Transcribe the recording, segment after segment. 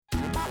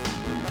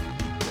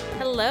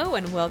Hello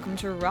and welcome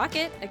to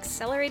Rocket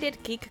Accelerated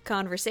Geek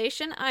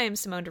Conversation. I am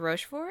Simone de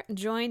Rochefort,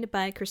 joined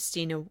by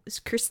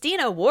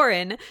Christina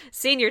Warren,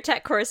 Senior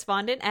Tech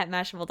Correspondent at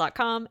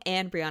Mashable.com,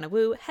 and Brianna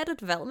Wu, Head of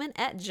Development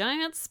at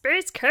Giant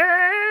Space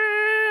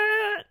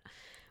Cat,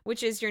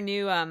 which is your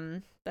new,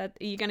 that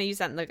you're going to use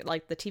that in the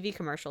TV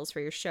commercials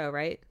for your show,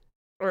 right?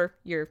 Or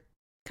your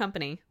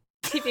company.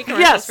 TV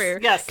commercials for your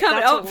company.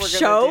 That's what we're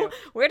show? Gonna do.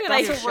 Where did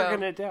that's I what we're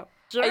going to do.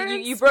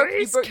 You broke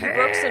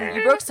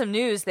some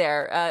news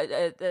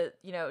there.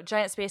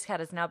 Giant Space Cat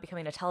is now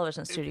becoming a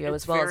television studio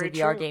as well as a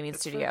VR gaming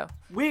studio.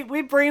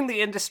 We bring the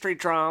industry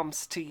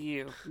drums to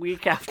you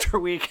week after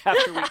week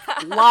after week.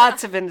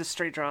 Lots of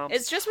industry drums.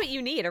 It's just what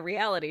you need, a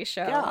reality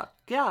show.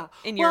 Yeah.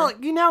 Well,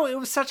 it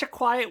was such a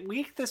quiet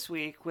week this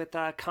week with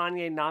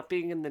Kanye not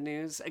being in the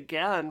news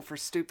again for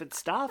stupid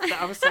stuff.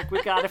 That I was like,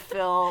 we gotta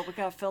fill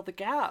the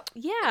gap.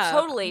 Yeah,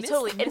 totally. Miss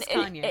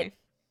Kanye.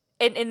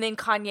 And then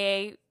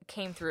Kanye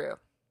came through.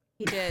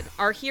 He did.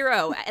 Our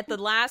hero at the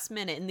last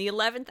minute, in the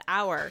 11th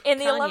hour. In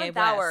the Kanye 11th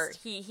hour, West.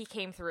 he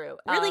came through.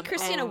 Really,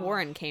 Christina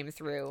Warren came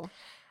through.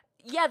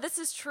 Yeah, this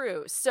is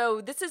true.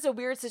 So this is a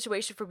weird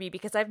situation for me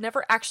because I've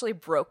never actually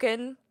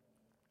broken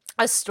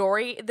a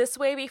story this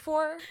way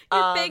before.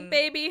 You're big,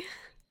 baby.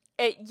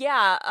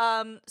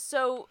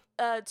 So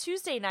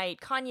Tuesday night,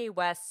 Kanye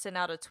West sent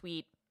out a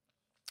tweet.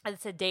 It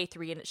said day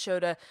 3, and it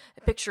showed a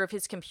picture of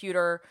his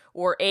computer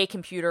or a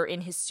computer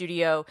in his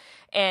studio.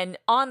 And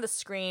on the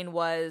screen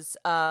was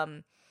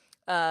the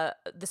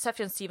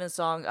Sufjan Stevens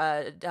song,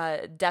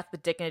 Death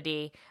with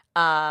Dignity,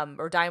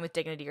 or Dying with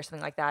Dignity or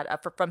something like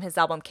that, from his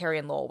album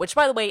Carrie & Lowell, which,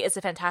 by the way, is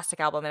a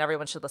fantastic album and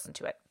everyone should listen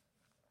to it.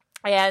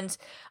 And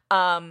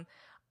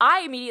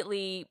I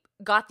immediately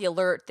got the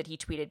alert that he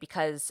tweeted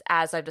because,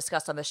 as I've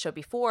discussed on this show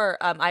before,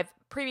 I've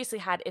previously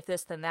had if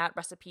this then that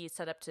recipes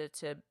set up to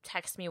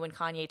text me when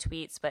Kanye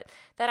tweets, but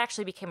that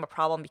actually became a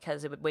problem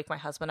because it would wake my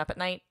husband up at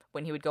night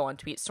when he would go on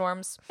tweet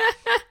storms.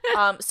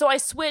 So I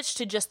switched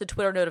to just the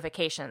Twitter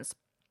notifications,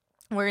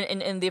 where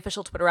in the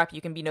official Twitter app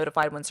you can be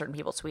notified when certain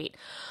people tweet.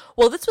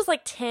 Well, this was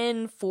like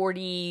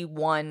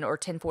 10:41 or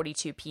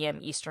 10:42 p.m.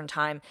 Eastern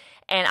time,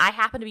 and I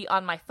happened to be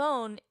on my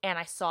phone and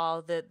I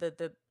saw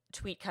the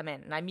tweet come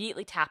in, and I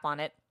immediately tap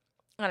on it.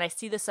 And I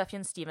see the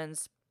Sufjan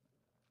Stevens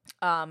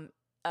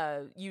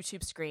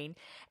YouTube screen,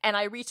 and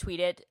I retweet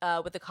it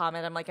with a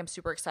comment. I'm like, I'm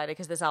super excited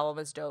because this album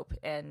is dope,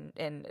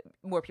 and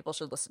more people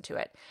should listen to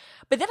it.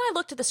 But then I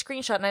looked at the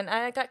screenshot, and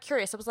I got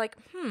curious. I was like,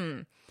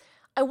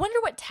 I wonder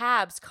what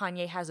tabs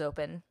Kanye has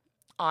open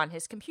on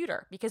his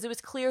computer, because it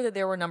was clear that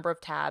there were a number of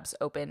tabs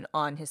open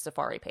on his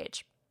Safari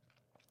page.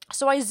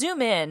 So I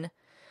zoom in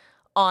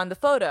on the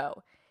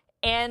photo,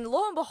 and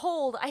lo and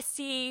behold, I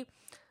see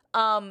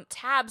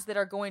tabs that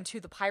are going to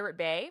the Pirate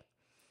Bay.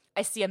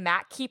 I see a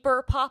Mac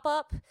Keeper pop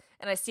up,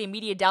 and I see a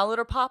media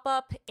downloader pop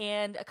up,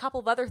 and a couple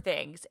of other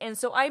things. And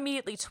so I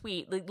immediately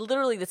tweet, like,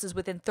 literally this is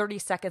within 30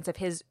 seconds of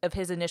his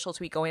initial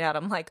tweet going out.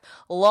 I'm like,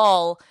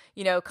 lol,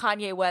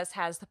 Kanye West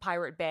has the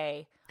Pirate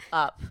Bay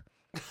up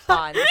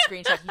on the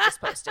screenshot he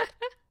just posted.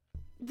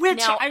 Which,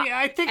 now,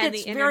 I think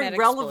it's very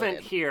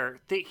relevant here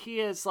that he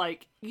is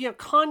like,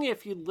 Kanye,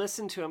 if you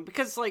listen to him,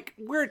 because like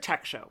we're a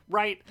tech show,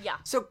 right? Yeah.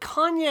 So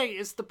Kanye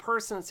is the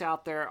person that's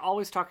out there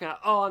always talking about,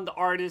 I'm the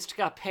artist, you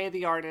gotta pay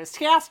the artist.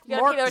 He asked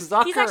Mark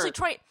Zucker. He's actually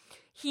trying.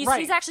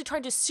 He's actually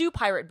trying to sue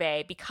Pirate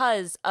Bay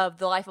because of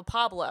The Life of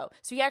Pablo.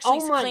 So he actually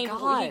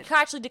he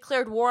actually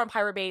declared war on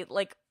Pirate Bay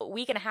like a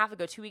week and a half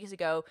ago, 2 weeks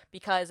ago,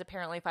 because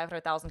apparently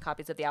 500,000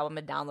 copies of the album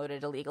had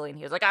downloaded illegally, and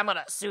he was like, I'm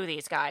gonna sue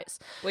these guys.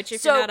 Which,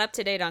 if you're not up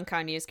to date on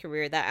Kanye's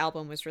career, that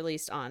album was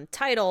released on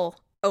Tidal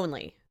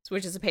only,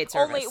 which is a paid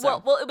service.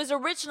 Well, it was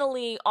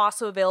originally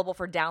also available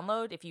for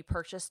download. If you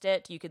purchased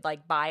it, you could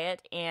buy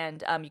it,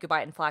 and you could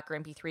buy it in FLAC or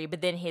MP3.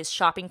 But then his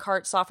shopping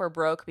cart software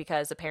broke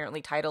because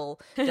apparently Tidal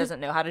doesn't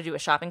know how to do a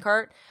shopping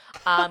cart.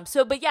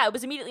 But yeah, it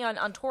was immediately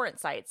on torrent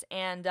sites.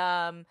 And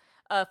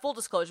full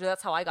disclosure,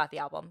 that's how I got the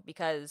album,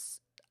 because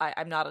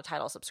I'm not a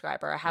Tidal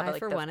subscriber. I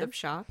have I'm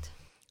shocked.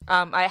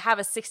 I have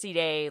a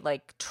 60-day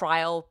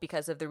trial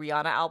because of the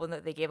Rihanna album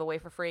that they gave away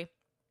for free,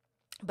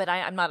 but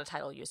I'm not a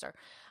Tidal user.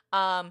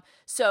 But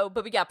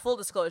yeah, full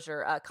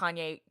disclosure,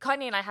 Kanye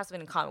and I have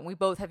something in common. We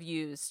both have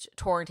used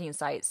torrenting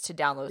sites to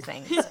download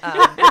things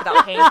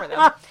without paying for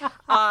them.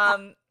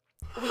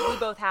 We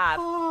both have.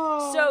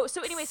 So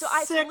anyway,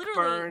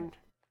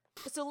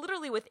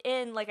 literally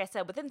within, like I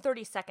said, within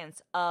 30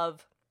 seconds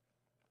of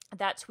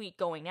that tweet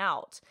going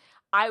out,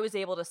 I was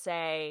able to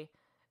say,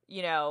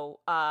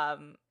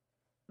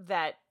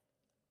 that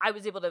I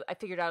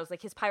figured out, I was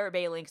like, his Pirate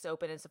Bay link's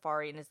open in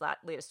Safari in his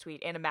latest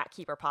tweet, and a Mac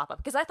Keeper pop-up.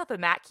 Because I thought the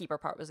Mac Keeper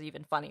part was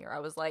even funnier. I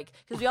was like,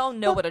 because we all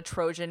know what a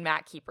Trojan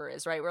Mac Keeper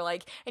is, right? We're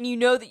like, and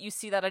that you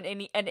see that on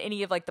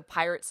any of the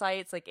pirate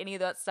sites, any of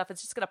that stuff,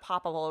 it's just going to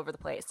pop up all over the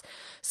place.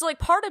 So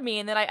part of me,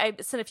 and then I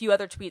sent a few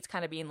other tweets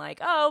kind of being like,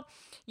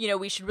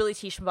 we should really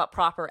teach him about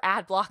proper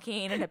ad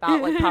blocking and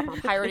about proper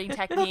pirating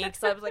techniques.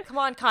 So I was like, come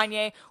on,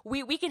 Kanye,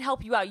 we can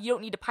help you out. You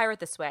don't need to pirate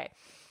this way.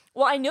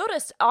 Well, I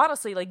noticed,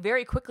 honestly,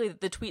 very quickly that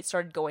the tweet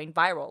started going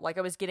viral.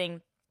 I was getting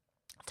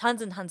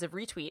tons and tons of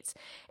retweets.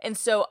 And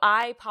so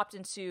I popped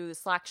into the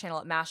Slack channel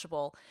at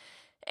Mashable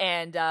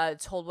and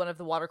told one of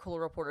the water cooler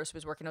reporters who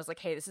was working, I was like,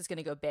 hey, this is going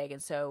to go big. And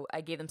so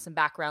I gave them some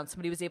background.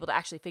 Somebody was able to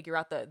actually figure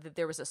out that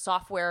there was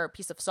a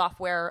piece of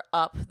software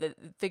up, that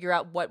figure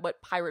out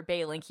what Pirate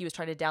Bay link he was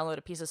trying to download,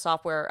 a piece of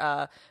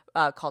software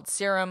called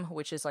Serum,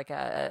 which is like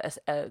a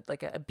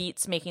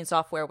beats making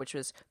software, which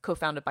was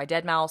co-founded by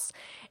Deadmau5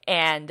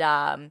 and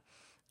by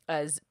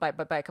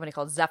a company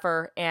called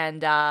Zephyr.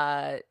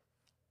 And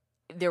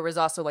there was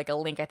also like a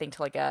link, I think,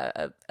 to like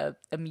a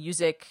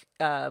music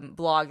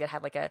blog that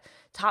had like a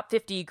top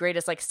 50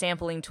 greatest like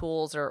sampling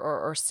tools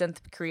or synth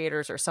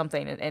creators or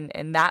something.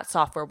 And that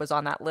software was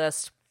on that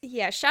list.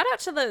 Yeah, shout out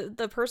to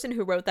the person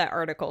who wrote that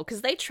article,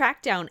 because they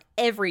tracked down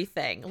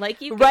everything.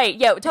 Like you, right?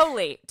 Yeah,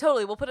 totally.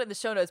 We'll put it in the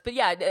show notes. But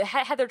yeah,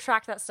 Heather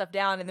tracked that stuff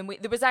down, and then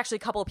there was actually a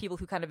couple of people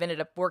who kind of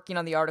ended up working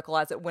on the article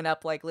as it went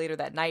up like later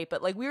that night.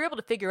 But like we were able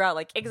to figure out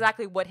like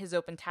exactly what his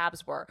open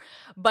tabs were.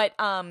 But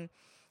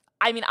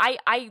I mean,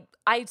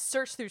 I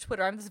searched through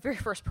Twitter. I'm the very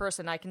first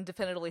person, I can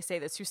definitively say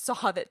this, who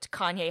saw that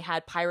Kanye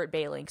had Pirate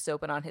Bay links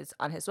open on his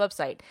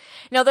website.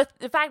 Now, the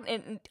fact,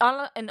 and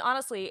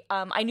honestly,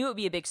 I knew it would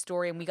be a big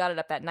story, and we got it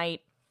up that night.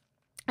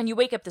 And you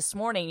wake up this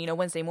morning,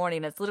 Wednesday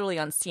morning, it's literally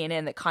on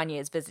CNN that Kanye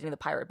is visiting the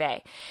Pirate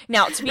Bay.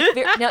 Now, to be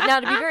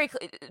very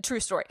true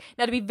story.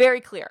 Now, to be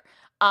very clear,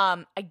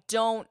 I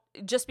don't,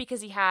 just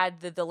because he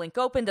had the link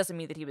open doesn't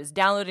mean that he was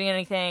downloading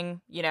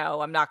anything.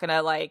 I'm not going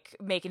to like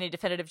make any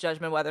definitive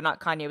judgment whether or not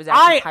Kanye was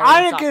actually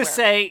pirating software. I'm going to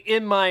say,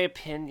 in my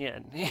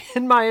opinion,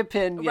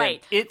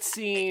 right. It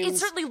seems... It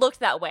certainly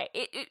looked that way.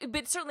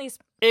 But certainly is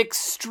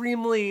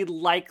extremely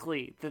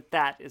likely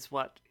that is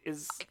what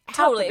is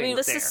totally. happening.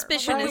 The there,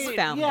 suspicion right? is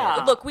founded.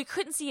 Yeah. Look, we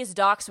couldn't see his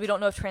docs, so we don't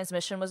know if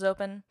transmission was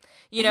open.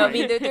 I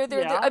mean,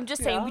 I'm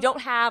just saying we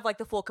don't have like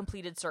the full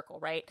completed circle,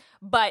 right?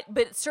 But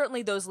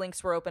certainly those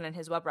links were open in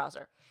his web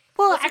browser.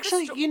 Well,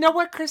 actually, you know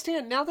what,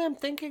 Christine? Now that I'm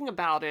thinking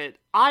about it,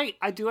 I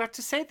do have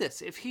to say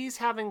this. If he's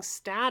having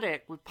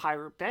static with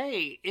Pirate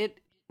Bay,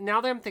 now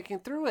that I'm thinking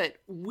through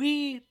it,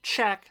 we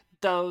check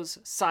those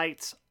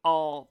sites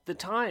all the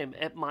time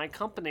at my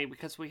company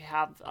because we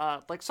have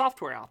like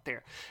software out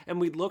there, and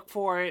we look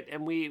for it,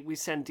 and we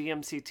send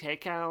DMC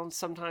takedowns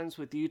sometimes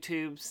with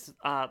YouTube's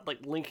like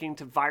linking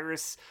to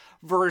virus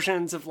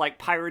versions of like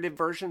pirated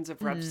versions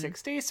of Rev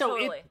 60. So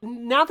totally.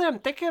 Now that I'm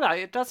thinking about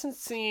it, it doesn't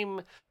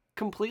seem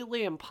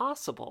completely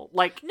impossible.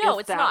 Like, no,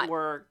 if it's that not.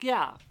 were,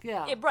 yeah.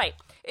 Right.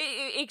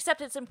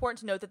 Except it's important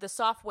to note that the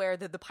software,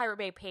 the Pirate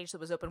Bay page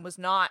that was open was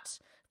not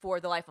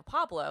for The Life of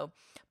Pablo,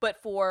 but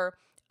for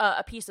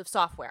a piece of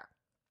software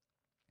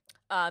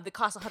that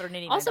costs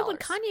 $189. Also, would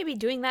Kanye be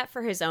doing that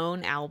for his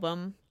own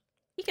album?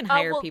 He can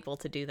hire people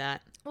to do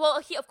that. Well,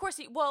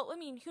 I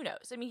mean, who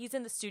knows? I mean, he's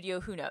in the studio.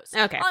 Who knows?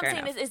 Okay,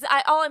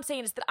 all I'm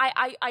saying is that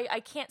I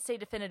can't say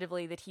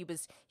definitively that he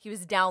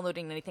was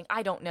downloading anything.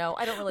 I don't know.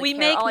 I don't really. We care.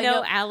 make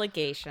no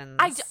allegations.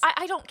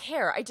 I don't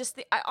care. I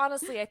just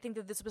honestly I think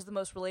that this was the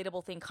most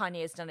relatable thing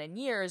Kanye has done in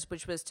years,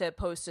 which was to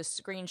post a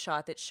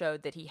screenshot that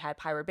showed that he had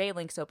Pirate Bay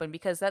links open,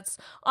 because that's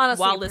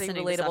honestly while a pretty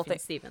listening relatable to thing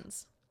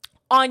Stevens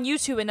on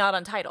YouTube and not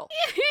on Tidal.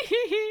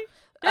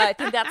 I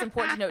think that's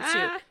important to note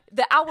too.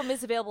 The album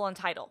is available on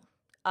Tidal.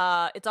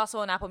 It's also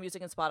on Apple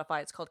Music and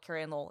Spotify. It's called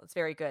Carrie and Lowell. It's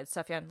very good.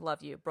 Sufjan,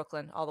 love you.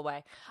 Brooklyn, all the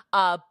way.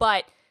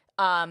 But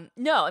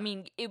no, I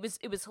mean, it was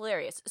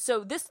hilarious.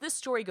 So this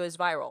story goes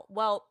viral.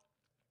 Well,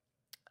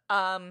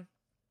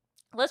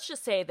 let's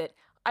just say that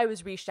I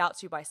was reached out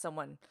to by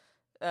someone,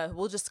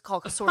 we'll just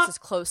call sources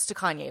close to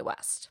Kanye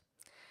West,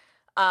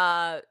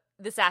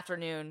 this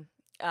afternoon,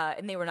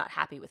 and they were not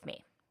happy with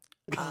me.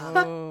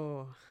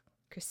 Oh,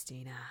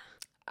 Christina.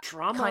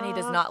 Drama. Kanye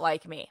does not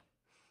like me.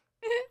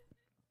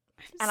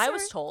 And I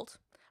was told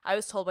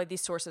by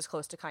these sources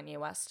close to Kanye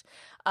West,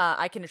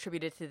 I can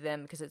attribute it to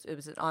them because it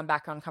was an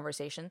on-background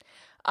conversation,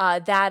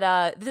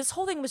 that this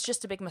whole thing was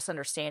just a big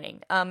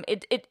misunderstanding.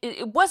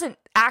 It wasn't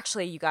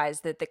actually, you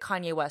guys, that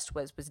Kanye West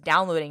was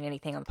downloading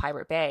anything on the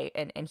Pirate Bay,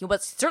 and he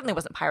certainly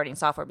wasn't pirating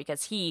software,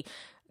 because he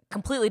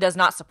completely does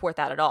not support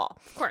that at all.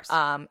 Of course.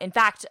 In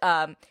fact,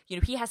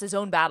 he has his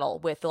own battle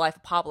with The Life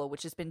of Pablo,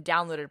 which has been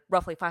downloaded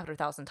roughly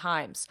 500,000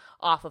 times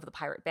off of the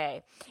Pirate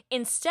Bay.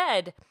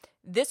 Instead,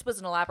 this was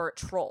an elaborate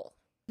troll.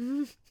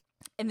 And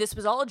this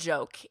was all a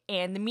joke,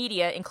 and the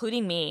media,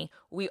 including me,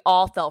 we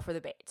all fell for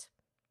the bait.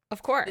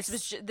 Of course.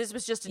 This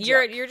was just a joke.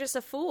 You're You're just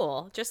a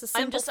fool. Just a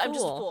simple fool. I'm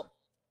just a fool.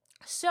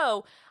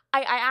 So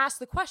I asked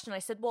the question. I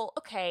said, well,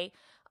 okay,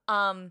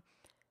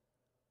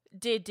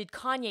 did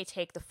Kanye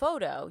take the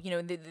photo?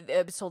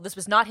 So this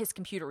was not his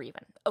computer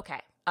even. Okay.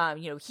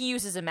 He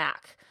uses a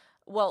Mac.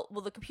 Well,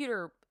 the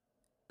computer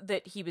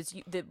that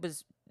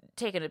was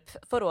taken a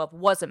photo of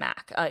was a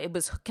Mac. It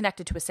was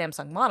connected to a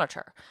Samsung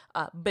monitor,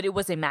 but it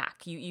was a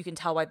Mac. You can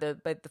tell by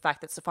the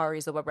fact that Safari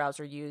is the web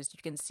browser used.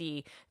 You can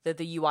see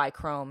the UI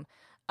Chrome.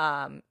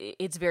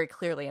 It's very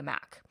clearly a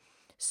Mac.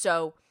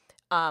 So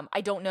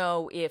I don't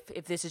know if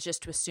this is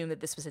just to assume that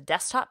this was a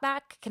desktop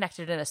Mac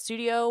connected in a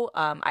studio.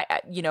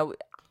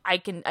 I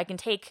can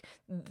take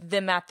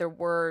them at their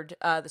word,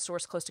 the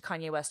source close to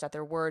Kanye West at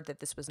their word that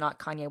this was not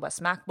Kanye West's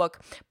MacBook.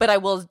 But I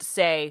will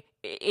say,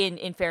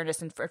 in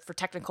fairness and for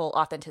technical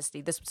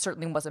authenticity, this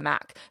certainly was a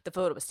Mac the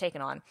photo was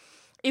taken on.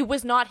 It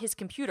was not his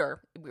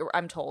computer,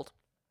 I'm told.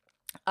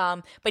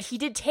 But he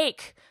did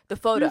take the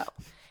photo.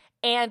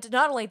 And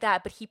not only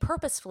that, but he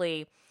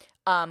purposefully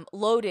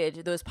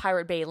loaded those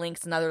Pirate Bay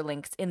links and other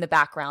links in the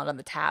background on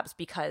the tabs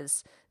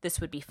because this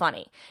would be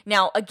funny.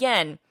 Now,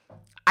 again,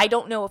 I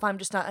don't know if I'm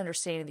just not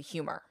understanding the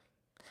humor.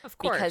 Of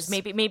course. Because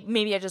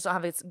maybe I just don't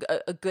have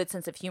a good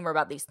sense of humor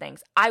about these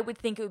things. I would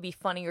think it would be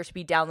funnier to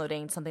be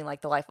downloading something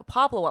like The Life of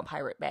Pablo on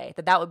Pirate Bay.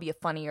 That would be a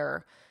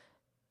funnier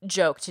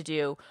joke to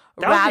do.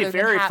 That would be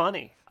very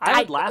funny.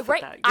 I would laugh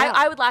at that. Yeah.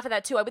 I would laugh at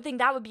that too. I would think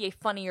that would be a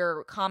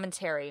funnier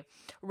commentary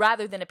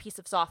rather than a piece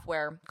of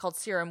software called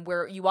Serum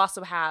where you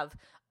also have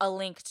a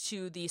link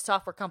to the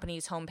software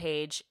company's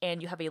homepage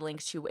and you have a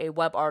link to a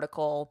web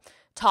article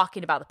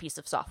talking about the piece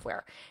of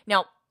software.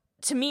 Now,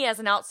 to me as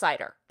an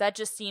outsider, that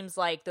just seems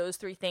like those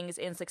three things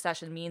in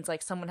succession means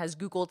like someone has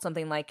Googled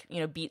something like,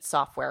 Beat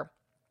software,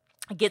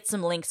 gets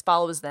some links,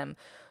 follows them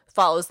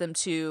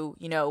to,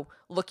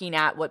 looking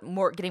at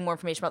getting more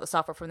information about the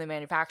software from the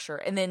manufacturer,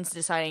 and then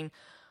deciding,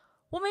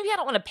 well, maybe I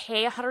don't want to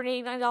pay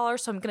 $189,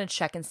 so I'm going to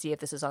check and see if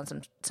this is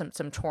on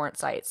some torrent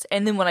sites.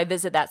 And then when I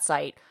visit that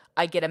site,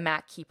 I get a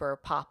Mac Keeper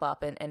pop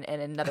up and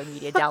another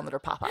media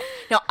downloader pop up.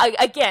 Now,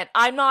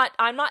 I'm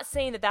not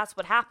saying that that's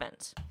what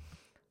happened,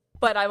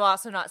 but I'm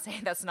also not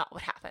saying that's not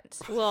what happened.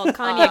 Well,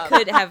 Kanye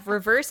could have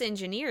reverse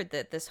engineered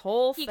this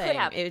whole thing. He could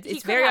have.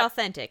 It's very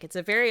authentic. It's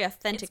a very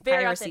authentic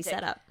piracy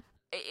setup.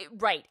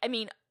 Right. I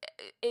mean,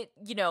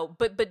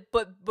 but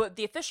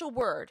the official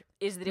word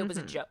is that it was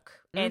a joke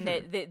and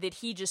that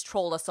he just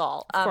trolled us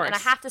all. And I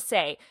have to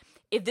say,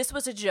 if this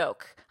was a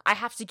joke, I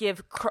have to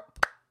give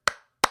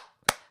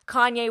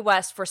Kanye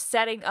West for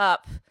setting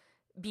up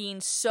being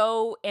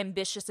so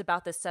ambitious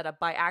about this setup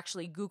by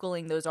actually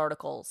Googling those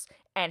articles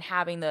and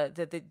having the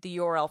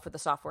URL for the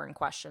software in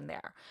question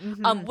there.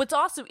 What's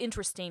also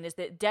interesting is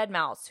that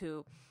Deadmau5,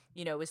 who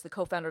is the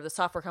co-founder of the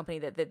software company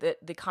that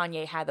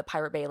Kanye had the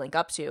Pirate Bay link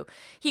up to,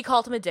 he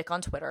called him a dick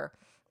on Twitter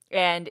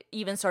and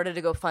even started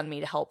a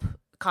GoFundMe to help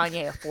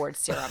Kanye afford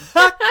Serum.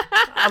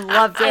 I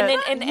loved it.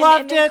 And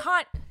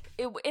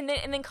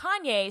then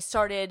Kanye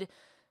started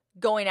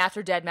going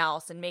after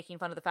Deadmau5 and making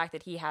fun of the fact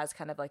that he has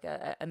kind of like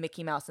a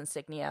Mickey Mouse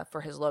insignia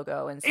for his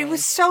logo. And saying, it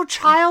was so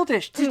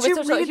childish. Did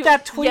you read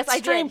that tweet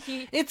stream?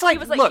 It's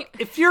like, look,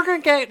 if you're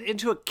going to get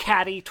into a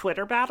catty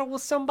Twitter battle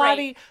with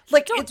somebody,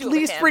 at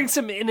least bring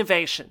some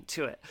innovation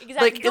to it.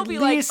 Exactly. Don't be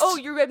like, oh,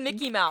 you're a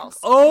Mickey Mouse.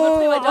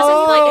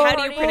 How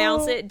do you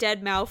pronounce it?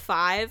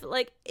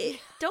 Deadmau5?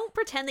 Don't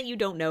pretend that you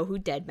don't know who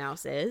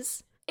Deadmau5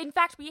 is. In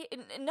fact,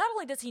 not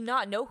only does he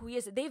not know who he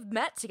is, they've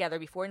met together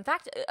before. In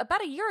fact,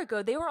 about a year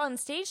ago, they were on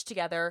stage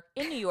together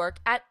in New York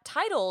at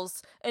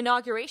Tidal's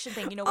inauguration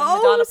thing. When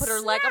Madonna put her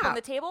leg up on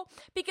the table?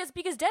 Because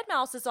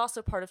Deadmau5 is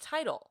also part of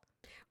Tidal.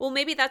 Well,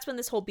 maybe that's when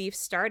this whole beef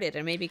started,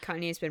 and maybe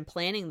Kanye's been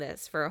planning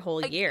this for a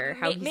whole year.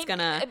 How he's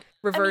gonna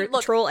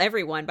troll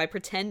everyone by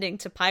pretending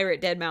to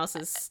pirate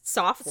Deadmau5's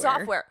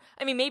software.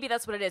 I mean, maybe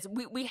that's what it is.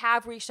 We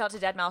have reached out to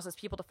Deadmau5's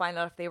people to find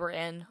out if they were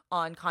in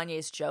on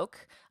Kanye's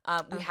joke.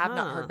 We have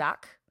not heard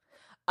back.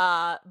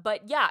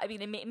 But yeah, I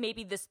mean,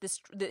 maybe his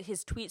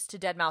tweets to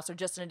Deadmau5 are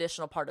just an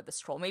additional part of this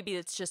troll. Maybe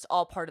it's just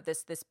all part of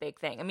this big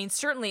thing. I mean,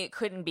 certainly it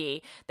couldn't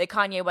be that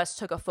Kanye West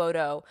took a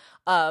photo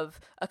of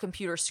a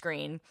computer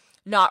screen,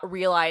 not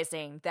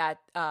realizing that,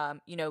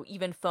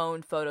 even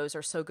phone photos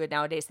are so good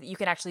nowadays that you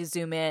can actually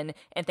zoom in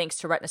and, thanks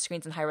to Retina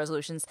screens and high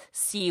resolutions,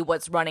 see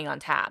what's running on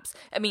tabs.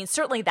 I mean,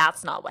 certainly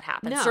that's not what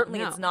happened.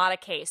 It's not a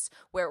case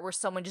where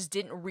someone just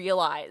didn't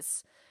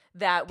realize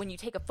that when you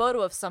take a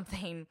photo of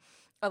something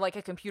like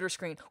a computer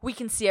screen, we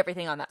can see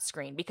everything on that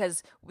screen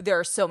because there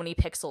are so many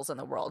pixels in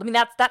the world. I mean,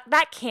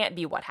 that can't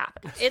be what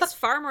happened. It's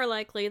far more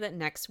likely that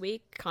next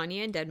week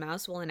Kanye and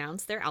Deadmau5 will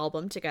announce their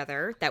album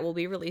together that will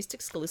be released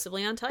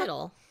exclusively on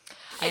Tidal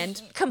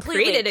and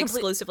created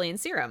exclusively in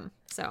Serum.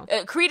 So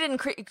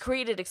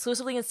created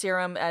exclusively in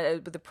Serum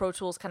with the Pro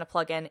Tools kind of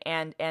plugin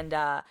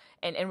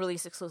and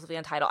released exclusively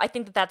on Tidal. I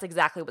think that that's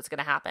exactly what's going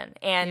to happen.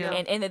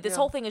 And this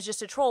whole thing is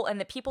just a troll. And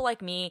that people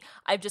like me,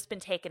 I've just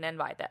been taken in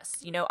by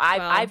this.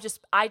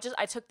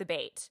 I took the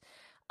bait.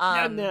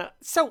 No.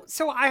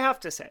 So I have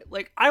to say,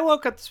 I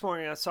woke up this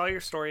morning, I saw your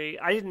story.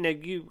 I didn't know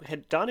you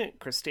had done it,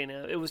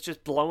 Christina. It was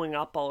just blowing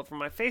up all over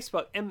my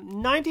Facebook. And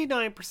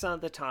 99%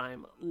 of the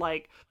time,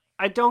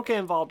 I don't get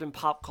involved in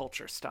pop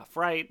culture stuff,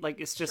 right?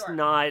 It's just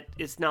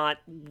it's not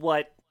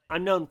what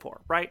I'm known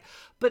for, right?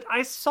 But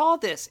I saw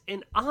this,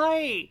 and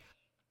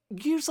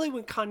usually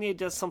when Kanye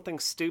does something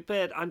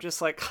stupid, I'm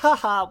just like,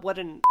 haha, what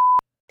an,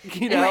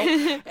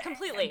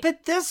 Completely.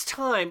 But this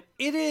time,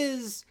 it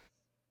is,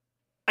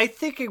 I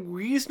think a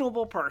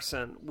reasonable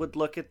person would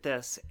look at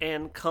this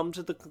and come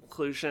to the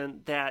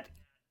conclusion that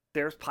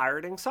there's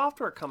pirating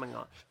software coming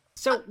on.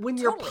 So when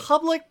your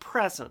public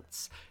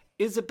presence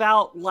is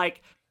about,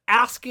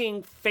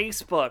 asking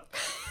Facebook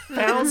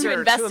founder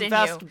to in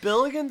invest you.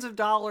 billions of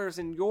dollars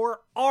in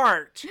your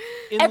art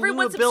in Everyone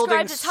lieu of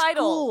building subscribe to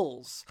Tidal.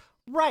 schools.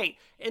 Right.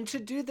 And to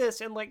do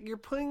this, and like you're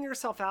putting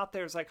yourself out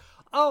there, it's like,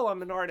 oh,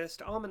 I'm an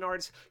artist. Oh, I'm an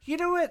artist. You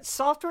know what?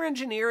 Software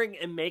engineering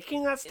and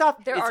making that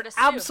stuff They're is artists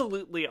too.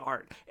 absolutely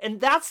art. And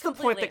that's the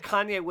point Completely. that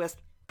Kanye West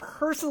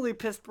personally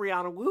pissed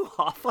Brianna Wu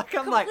off. Like,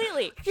 I'm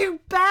Completely. like, you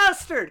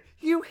bastard!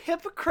 You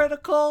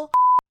hypocritical.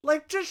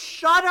 Like, just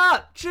shut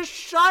up. Just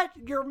shut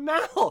your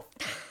mouth.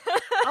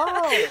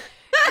 Oh.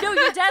 No,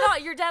 you're dead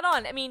on. You're dead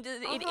on. I mean,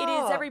 it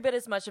is every bit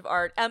as much of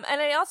art. And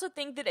I also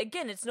think that,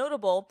 again, it's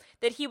notable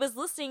that he was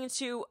listening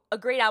to a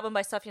great album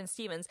by Sufjan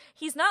Stevens.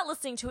 He's not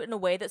listening to it in a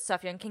way that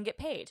Sufjan can get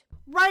paid.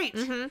 Right.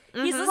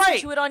 He's listening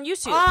to it on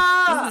YouTube.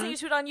 He's listening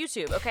to it on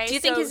YouTube, okay? Do you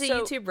think he's a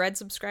YouTube Red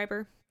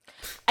subscriber?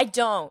 I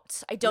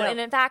don't. No. And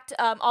in fact,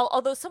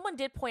 although someone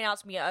did point out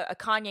to me, a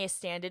Kanye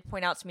stan did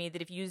point out to me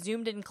that if you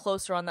zoomed in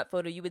closer on that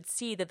photo, you would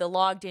see that the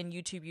logged in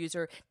YouTube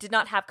user did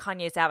not have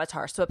Kanye's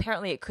avatar. So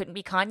apparently it couldn't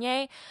be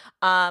Kanye.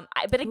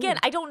 But again,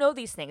 I don't know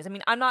these things. I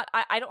mean,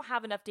 I don't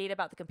have enough data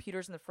about the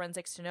computers and the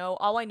forensics to know.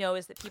 All I know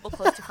is that people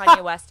close to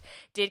Kanye West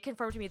did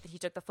confirm to me that he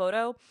took the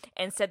photo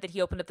and said that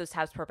he opened up those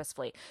tabs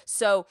purposefully.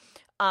 So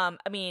I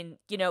mean,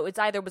 you know, it's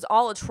either was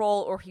all a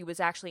troll or he was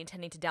actually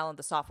intending to download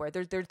the software.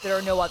 There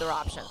are no other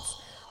options.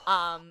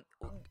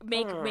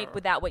 Make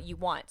with that what you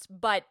want.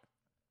 But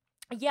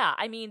yeah,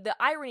 I mean, the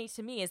irony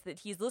to me is that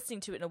he's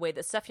listening to it in a way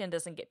that Sufjan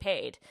doesn't get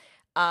paid.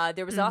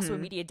 There was also a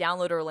media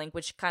downloader link,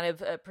 which kind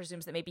of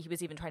presumes that maybe he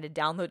was even trying to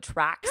download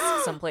tracks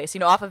someplace,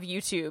 off of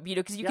YouTube,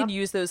 because you can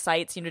use those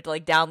sites, to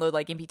like download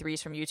like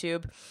MP3s from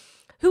YouTube.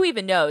 Who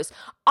even knows?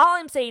 All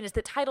I'm saying is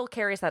that Tidal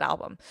carries that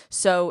album,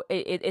 so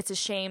it's a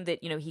shame that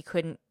he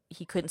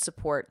couldn't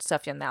support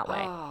Sufjan that way.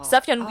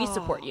 Sufjan, we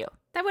support you.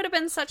 That would have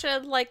been such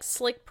a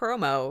slick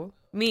promo.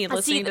 Me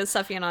listening to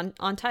Sufjan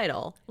on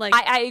Tidal. Like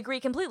I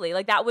agree completely.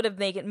 Like that would have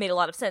made a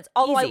lot of sense.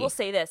 Although Easy. I will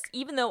say this,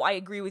 even though I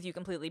agree with you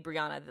completely,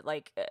 Brianna,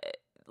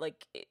 that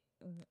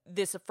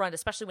this affront,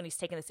 especially when he's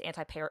taking this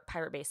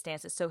anti-pirate based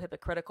stance, is so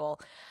hypocritical.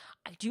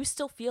 I do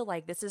still feel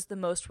like this is the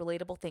most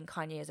relatable thing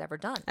Kanye has ever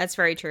done. that's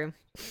very true.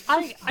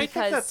 I think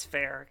that's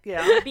fair.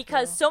 Yeah.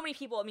 Because so many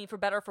people, I mean, for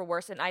better or for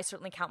worse, and I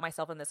certainly count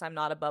myself in this. I'm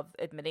not above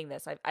admitting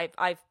this.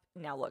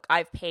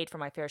 I've paid for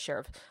my fair share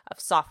of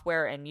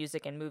software and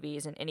music and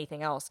movies and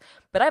anything else,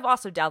 but I've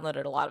also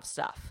downloaded a lot of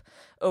stuff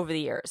over the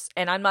years,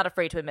 and I'm not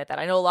afraid to admit that.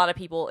 I know a lot of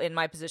people in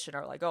my position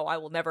are like, "Oh, I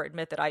will never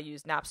admit that I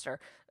use Napster."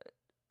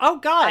 Oh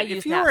God! used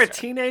If you were a Napster.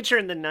 teenager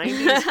in the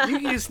 '90s, you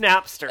used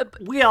Napster.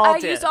 We all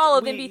did. I used all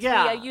of We- MP3.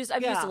 yeah, I've used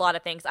a lot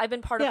of things. I've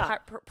been part of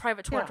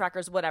private torrent Yeah.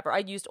 trackers, whatever. I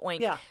used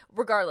Oink,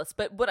 regardless.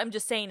 But what I'm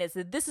just saying is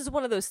that this is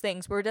one of those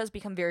things where it does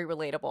become very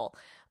relatable.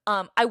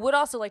 I would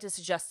also like to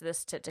suggest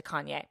this to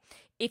Kanye.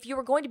 If you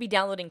were going to be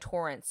downloading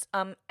torrents,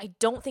 I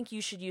don't think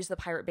you should use the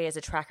Pirate Bay as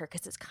a tracker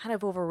because it's kind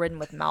of overridden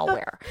with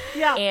malware.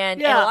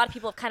 And a lot of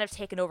people have kind of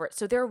taken over it.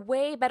 So there are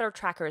way better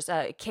trackers.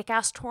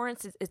 Kick-Ass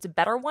Torrents is a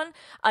better one.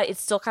 It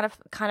still kind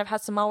of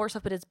has some malware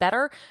stuff, but it's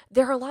better.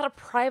 There are a lot of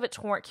private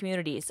torrent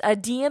communities.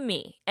 DM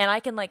me, and I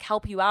can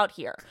help you out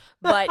here.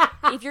 But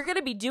if you're going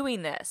to be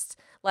doing this,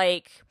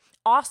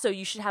 also,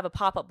 you should have a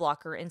pop-up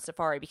blocker in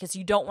Safari because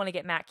you don't want to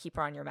get MacKeeper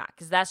on your Mac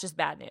because that's just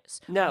bad news.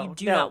 No, you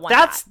do not want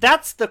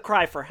that's the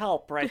cry for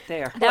help right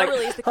there. That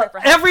really is the cry for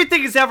help.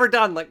 Everything he's ever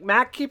done, like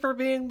MacKeeper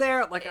being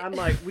there, I'm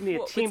like, we need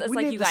a team. it's We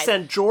like need you to guys.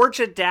 send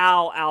Georgia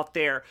Dow out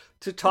there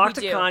to talk We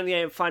to do.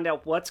 Kanye and find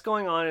out what's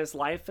going on in his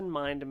life and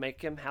mind to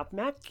make him have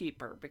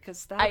MacKeeper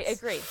because that's. I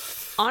agree.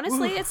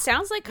 Honestly, it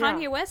sounds like Yeah.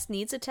 Kanye West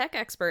needs a tech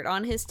expert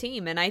on his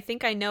team, and I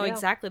think I know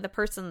exactly the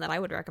person that I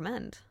would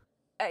recommend.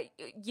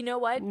 You know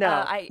what?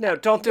 No,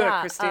 don't do it,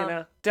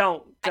 Christina.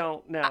 Don't,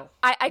 no.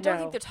 I don't No.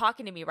 think they're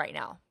talking to me right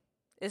now.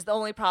 Is the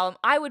only problem.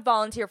 I would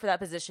volunteer for that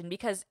position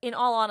because, in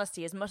all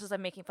honesty, as much as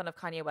I'm making fun of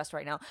Kanye West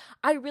right now,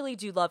 I really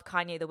do love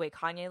Kanye the way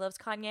Kanye loves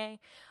Kanye.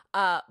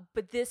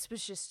 But this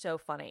was just so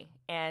funny,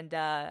 and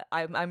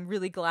I'm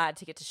really glad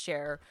to get to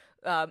share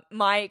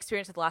my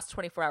experience of the last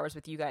 24 hours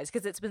with you guys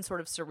because it's been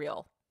sort of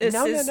surreal. This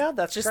No, is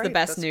that's just the great.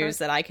 best That's news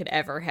great. that I could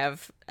ever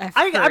have heard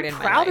I'm in my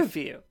proud life. of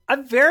you.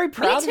 I'm very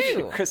proud of too. you,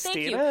 Thank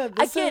Christina. Thank you.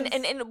 This Again,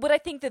 is- and what I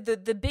think that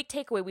the big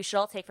takeaway we should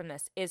all take from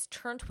this is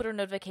turn Twitter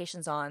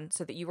notifications on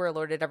so that you are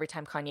alerted every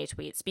time Kanye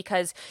tweets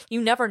because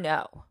you never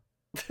know.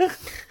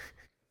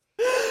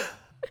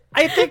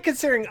 I think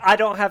considering I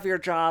don't have your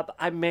job,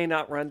 I may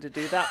not run to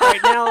do that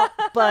right now.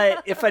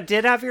 But if I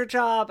did have your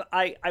job,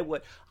 I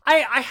would. I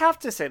have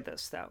to say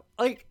this though,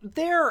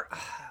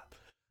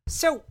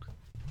 so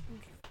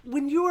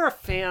when you are a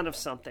fan of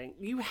something,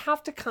 you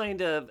have to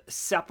kind of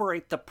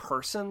separate the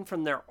person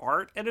from their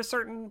art at a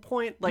certain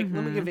point. Let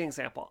me give you an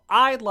example.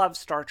 I love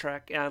Star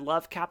Trek and I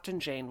love Captain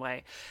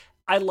Janeway.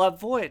 I love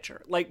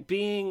Voyager.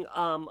 Being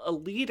a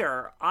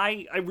leader,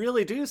 I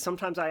really do.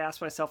 Sometimes I ask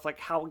myself,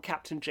 how would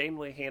Captain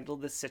Janeway handle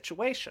this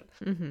situation?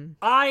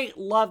 I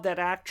love that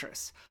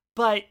actress.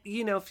 But,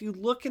 if you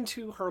look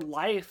into her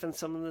life and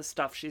some of the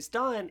stuff she's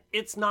done,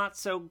 it's not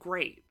so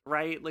great,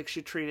 right? Like,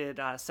 she treated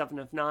Seven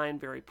of Nine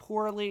very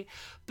poorly.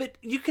 But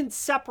you can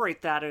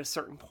separate that at a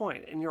certain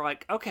point. And you're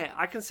like, okay,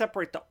 I can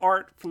separate the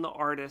art from the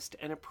artist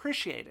and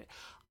appreciate it.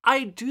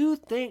 I do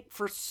think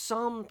for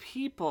some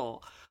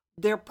people,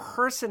 their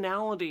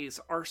personalities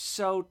are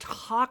so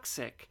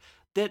toxic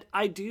that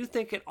I do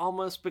think it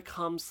almost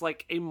becomes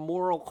like a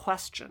moral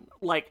question.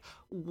 Like,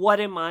 what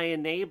am I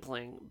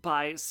enabling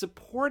by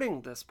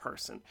supporting this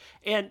person?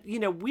 And,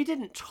 we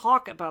didn't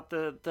talk about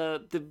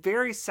the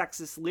very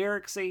sexist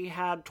lyrics that he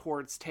had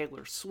towards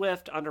Taylor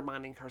Swift,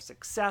 undermining her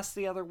success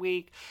the other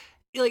week.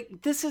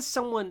 Like, this is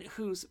someone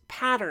whose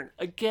pattern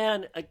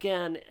again,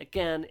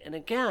 and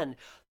again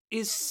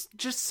is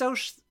just so...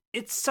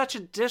 It's such a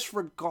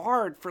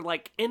disregard for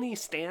like any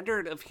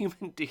standard of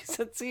human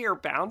decency or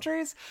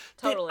boundaries.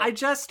 Totally. I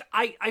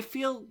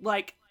feel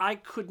like I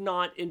could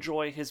not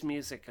enjoy his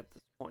music at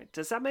this point.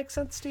 Does that make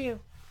sense to you?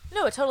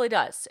 No, it totally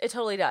does. It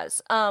totally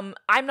does. I'm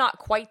not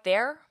quite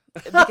there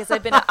because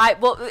I've been,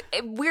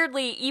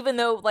 weirdly, even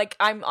though like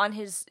I'm on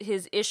his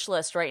ish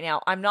list right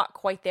now, I'm not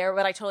quite there,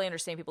 but I totally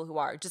understand people who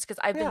are, just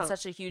because I've been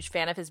such a huge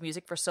fan of his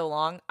music for so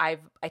long. I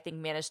think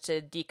managed to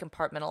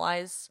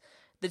decompartmentalize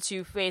the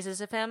two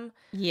phases of him.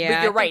 Yeah,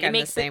 but you're right. I'm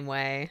the same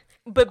way.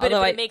 But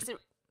it makes it.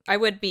 I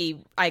would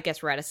be, I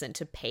guess, reticent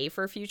to pay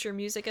for future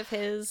music of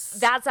his.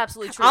 That's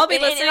absolutely true. I'll be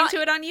listening to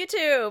it on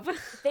YouTube.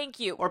 Thank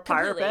you. Or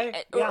Pirate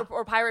Bay.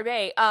 Or Pirate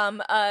Bay.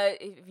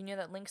 If you knew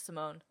that link,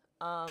 Simone.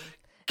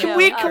 Can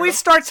we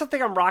start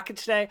something on Rocket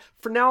today?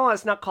 For now on,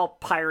 it's not called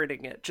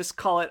pirating it. Just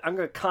call it, I'm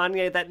going to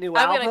Kanye that new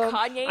album. I'm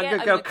going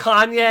to go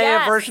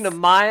Kanye a version of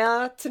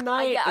Maya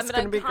tonight. Yeah, it's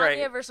going to be Kanye great.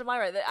 Kanye version of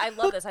Maya. I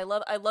love this. I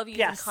love using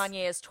Yes.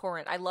 Kanye as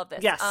torrent. I love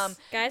this. Yes.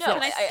 Guys,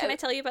 no, can I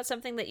tell you about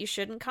something that you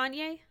shouldn't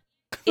Kanye?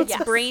 It's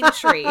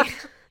Braintree.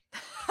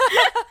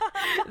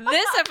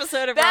 This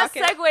episode of Best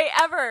Rocket segue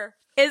ever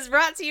is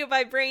brought to you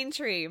by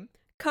Braintree.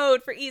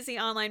 Code for easy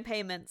online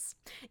payments.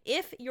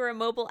 If you're a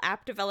mobile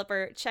app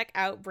developer, check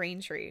out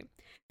Braintree.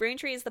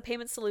 Braintree is the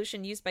payment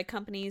solution used by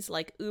companies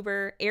like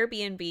Uber,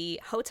 Airbnb,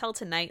 Hotel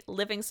Tonight,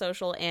 Living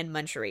Social, and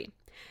Munchery.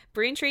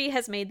 Braintree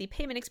has made the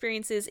payment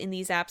experiences in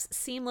these apps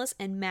seamless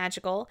and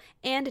magical,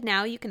 and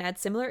now you can add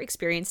similar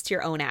experience to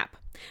your own app.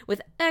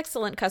 With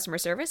excellent customer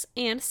service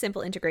and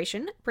simple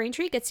integration,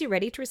 Braintree gets you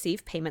ready to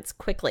receive payments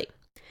quickly.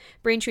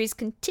 Braintree's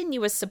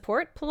continuous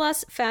support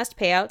plus fast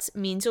payouts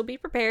means you'll be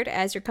prepared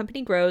as your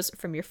company grows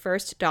from your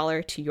first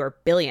dollar to your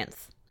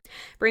billionth.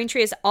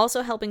 Braintree is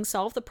also helping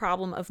solve the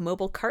problem of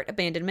mobile cart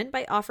abandonment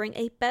by offering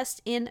a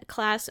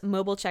best-in-class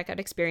mobile checkout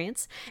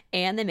experience,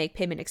 and they make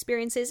payment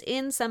experiences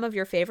in some of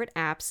your favorite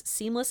apps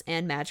seamless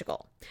and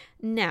magical.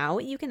 Now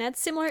you can add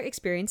similar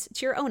experience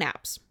to your own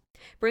apps.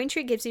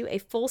 Braintree gives you a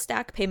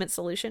full-stack payment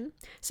solution,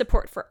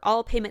 support for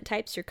all payment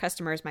types your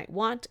customers might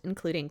want,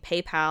 including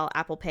PayPal,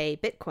 Apple Pay,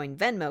 Bitcoin,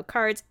 Venmo,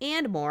 cards,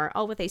 and more,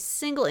 all with a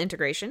single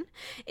integration.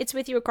 It's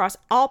with you across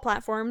all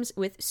platforms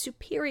with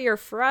superior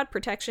fraud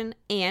protection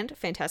and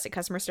fantastic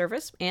customer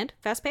service and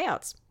fast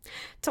payouts.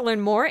 To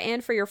learn more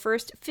and for your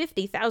first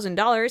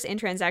 $50,000 in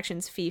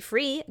transactions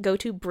fee-free, go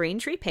to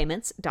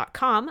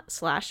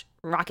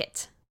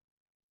braintreepayments.com/rocket.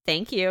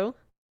 Thank you.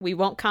 We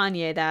won't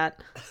Kanye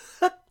that.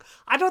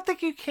 I don't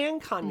think you can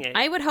Kanye.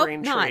 I would hope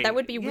Braintree. not. That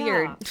would be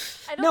weird.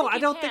 I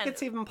don't think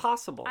it's even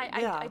possible.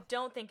 I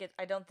don't think it's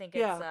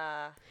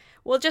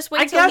Well, just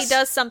wait till he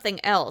does something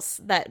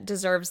else that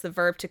deserves the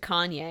verb to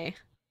Kanye.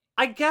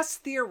 I guess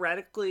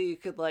theoretically you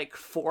could like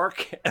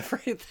fork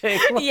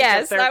everything.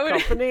 Yes, their that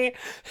would company,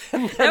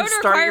 and then that would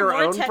start require your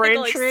more own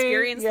technical Braintree.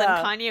 experience than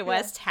Kanye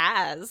West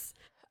has.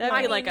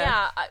 That'd be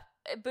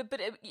but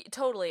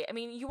totally. I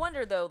mean, you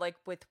wonder though, like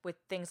with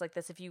things like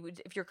this, if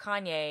you're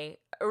Kanye,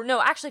 or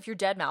no, actually, if you're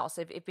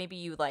Deadmau5, if maybe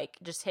you like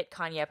just hit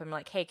Kanye up and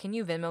like, hey, can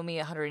you Venmo me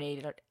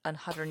 $180?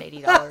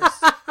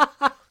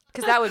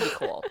 Because that would be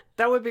cool.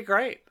 That would be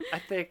great. I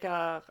think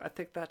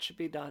that should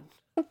be done.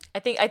 I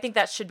think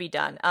that should be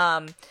done.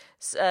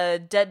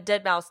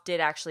 Deadmau5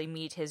 did actually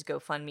meet his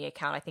GoFundMe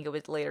account. I think it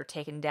was later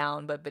taken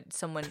down, but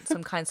some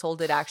kind soul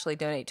did actually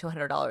donate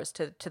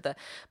 $200 to the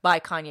Buy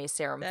Kanye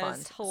Serum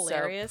Fund. That's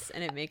hilarious,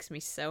 and it makes me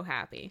so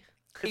happy.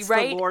 It's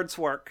right? The Lord's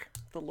work.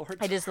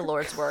 It is the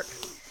Lord's work.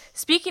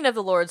 Speaking of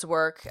the Lord's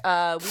work, we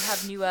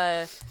have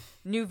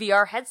new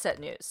VR headset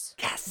news.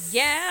 Yes.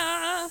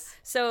 Yeah.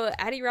 So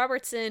Addie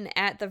Robertson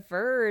at The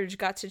Verge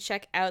got to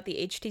check out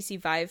the HTC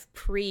Vive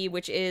Pre,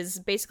 which is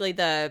basically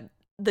the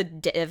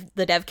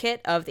dev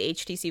kit of the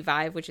HTC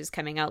Vive, which is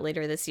coming out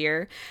later this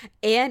year.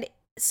 And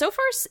so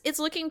far, it's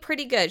looking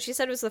pretty good. She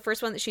said it was the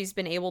first one that she's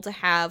been able to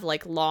have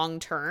like long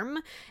term,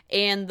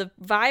 and the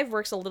Vive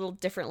works a little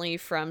differently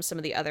from some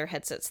of the other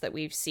headsets that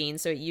we've seen.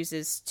 So it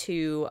uses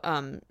two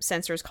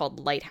sensors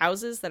called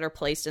lighthouses that are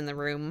placed in the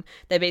room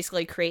that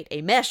basically create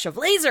a mesh of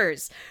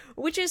lasers,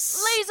 which is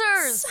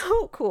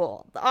so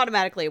cool.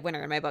 Automatically a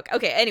winner in my book.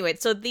 Okay, anyway,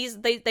 so they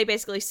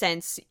basically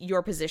sense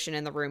your position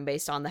in the room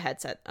based on the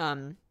headset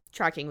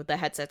tracking with the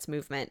headset's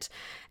movement.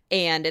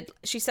 And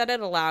she said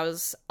it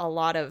allows a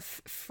lot of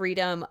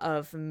freedom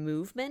of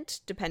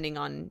movement depending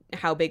on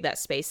how big that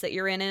space that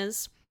you're in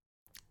is.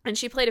 And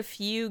she played a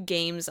few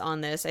games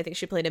on this. I think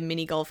she played a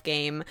mini golf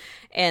game,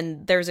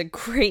 and there's a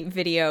great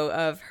video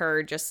of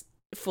her just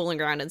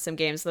fooling around in some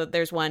games.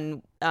 There's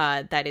one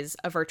that is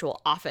a virtual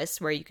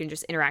office where you can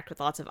just interact with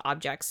lots of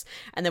objects,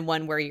 and then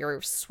one where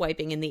you're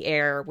swiping in the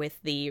air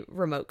with the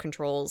remote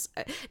controls.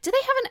 Do they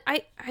have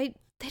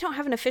they don't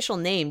have an official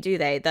name, do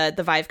they?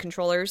 The Vive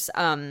controllers.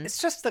 It's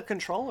just the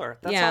controller.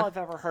 That's all I've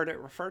ever heard it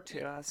referred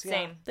to as.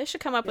 Same. They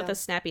should come up with a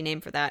snappy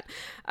name for that.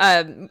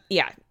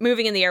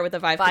 Moving in the air with the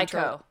Vive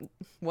controller.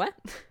 What?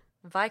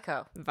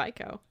 Vico.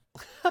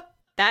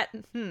 That,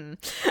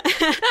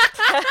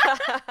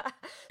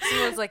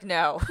 Someone's like,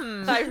 no,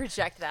 I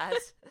reject that.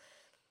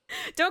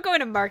 Don't go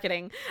into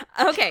marketing.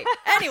 Okay,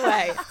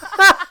 anyway.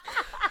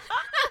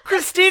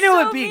 Christina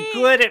would be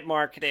good at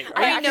marketing.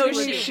 I know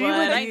she would.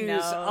 I use,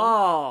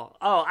 know.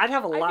 I'd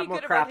have a lot more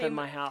crap in marketing.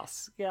 my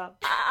house. Yeah.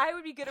 I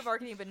would be good at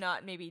marketing, but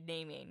not maybe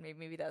naming.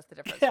 Maybe that's the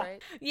difference,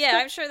 right? Yeah,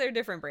 I'm sure they're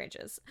different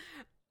branches.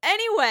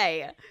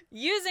 Anyway,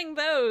 using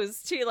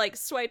those to like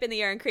swipe in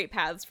the air and create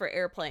paths for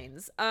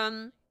airplanes.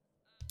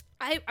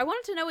 I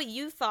wanted to know what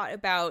you thought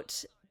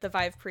about the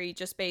Vive Pre,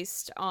 just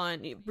based on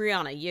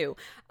Brianna,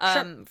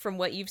 from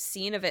what you've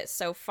seen of it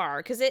so far,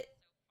 because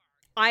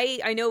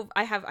I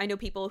know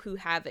people who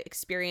have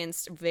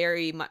experienced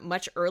very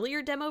much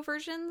earlier demo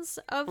versions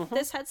of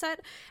this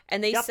headset,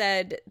 and they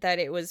said that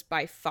it was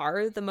by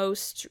far the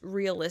most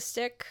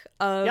realistic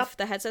of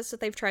the headsets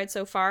that they've tried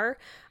so far.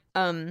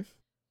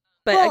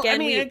 But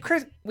again,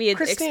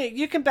 Christina,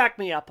 you can back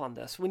me up on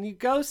this. When you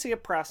go see a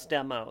press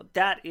demo,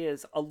 that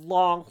is a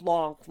long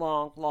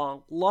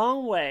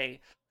way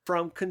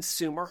from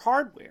consumer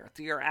hardware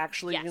that you're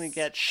actually going to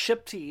get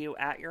shipped to you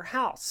at your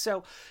house.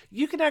 So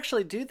you can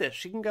actually do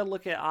this. You can go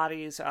look at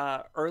Adi's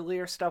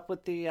earlier stuff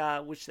with the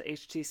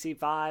HTC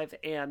Vive,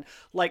 and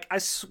like I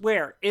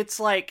swear, it's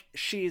like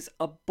she's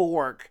a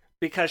Borg,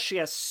 because she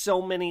has so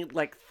many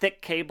like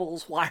thick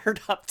cables wired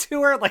up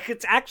to her. Like,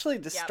 it's actually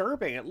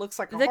disturbing. It looks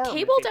like a horror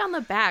cable movie. down the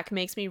back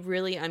makes me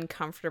really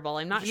uncomfortable.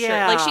 I'm not sure.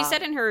 Like she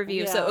said in her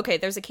review, so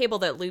there's a cable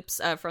that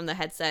loops from the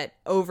headset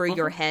over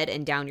your head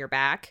and down your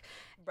back.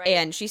 Right.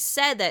 And she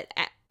said that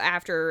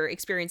after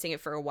experiencing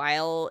it for a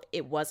while,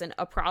 it wasn't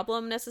a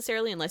problem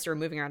necessarily, unless you were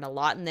moving around a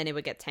lot, and then it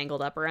would get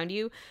tangled up around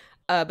you.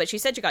 But she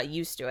said you got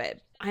used to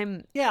it.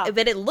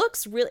 But it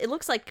looks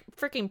like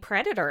freaking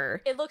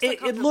Predator. It looks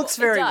it looks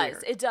very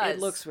weird. It does. It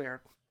looks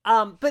weird.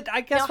 But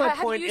I guess my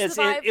point is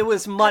it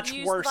was much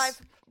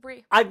worse.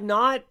 I've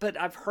not,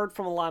 but I've heard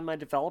from a lot of my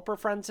developer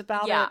friends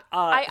about it.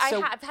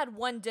 I've had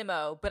one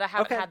demo, but I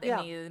haven't had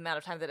any amount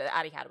of time that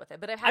Adi had with it.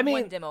 But I've had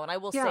one demo, and I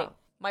will say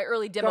my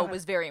early demo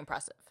was very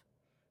impressive.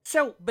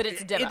 So, but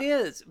it's a demo. It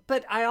is.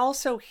 But I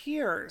also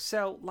hear,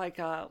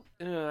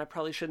 I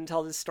probably shouldn't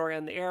tell this story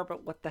on the air,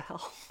 but what the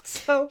hell?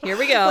 So here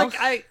we go. Like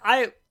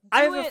I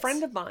have a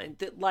friend of mine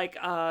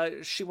that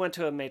she went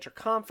to a major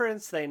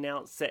conference. They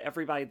announced that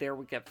everybody there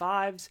would get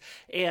Vives,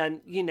 and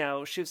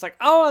she was like,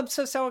 "Oh, I'm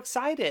so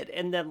excited!"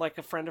 And then like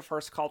a friend of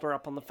hers called her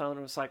up on the phone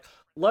and was like,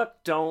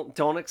 "Look,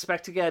 don't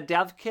expect to get a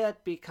dev kit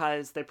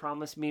because they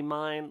promised me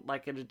mine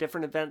like at a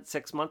different event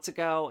 6 months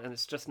ago, and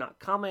it's just not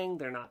coming.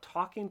 They're not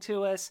talking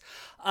to us."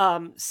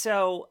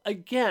 So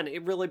again,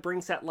 it really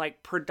brings that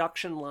like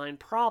production line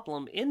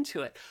problem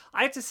into it.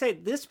 I have to say,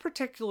 this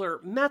particular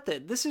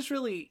method, this is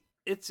really.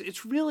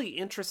 It's really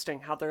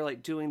interesting how they're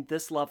like doing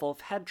this level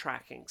of head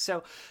tracking.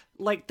 So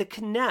like the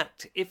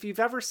Kinect, if you've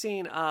ever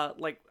seen I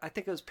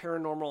think it was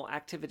Paranormal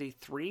Activity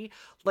 3,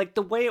 like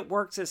the way it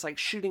works is like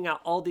shooting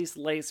out all these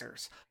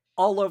lasers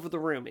all over the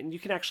room, and you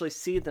can actually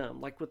see them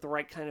like with the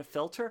right kind of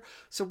filter.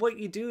 So what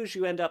you do is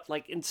you end up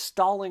like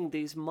installing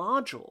these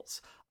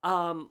modules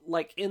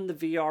like in the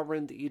VR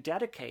room that you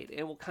dedicate.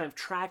 It will kind of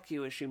track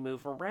you as you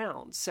move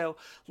around. So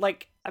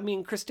like, I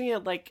mean, Christina,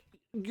 like,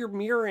 you're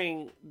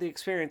mirroring the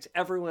experience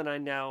everyone I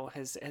know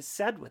has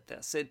said with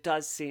this. It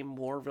does seem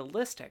more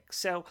realistic.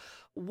 So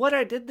what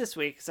I did this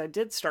week is I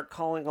did start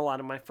calling a lot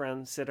of my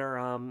friends that are,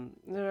 I'm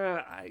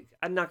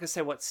not going to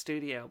say what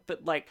studio,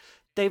 but like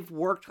they've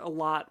worked a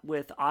lot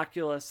with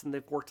Oculus and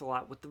they've worked a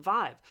lot with the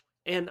Vive.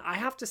 And I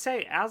have to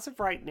say, as of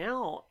right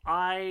now,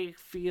 I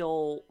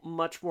feel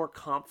much more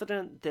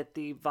confident that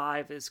the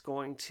Vive is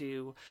going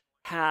to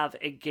have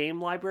a game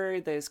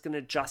library that is going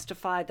to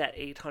justify that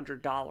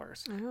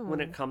 $800 when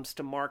it comes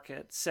to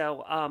market.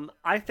 So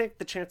I think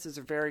the chances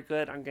are very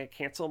good. I'm going to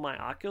cancel my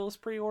Oculus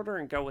pre-order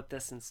and go with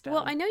this instead.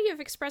 Well, I know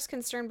you've expressed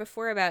concern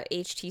before about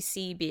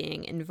HTC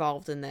being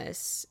involved in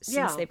this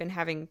since they've been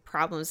having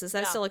problems. Is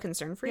that still a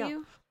concern for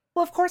you?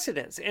 Well, of course it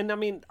is. And I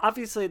mean,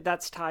 obviously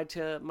that's tied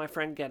to my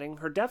friend getting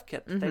her dev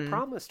kit that they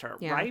promised her,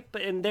 right?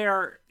 But in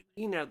their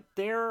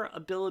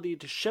ability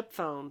to ship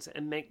phones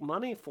and make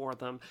money for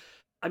them,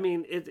 I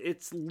mean,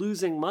 it's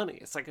losing money.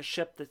 It's like a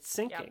ship that's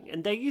sinking. Yep.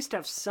 And they used to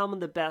have some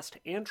of the best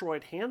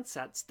Android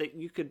handsets that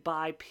you could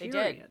buy,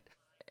 period.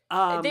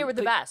 They were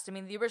the best. I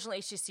mean, the original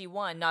HTC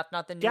One, not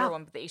the newer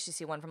one, but the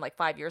HTC One from like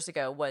 5 years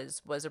ago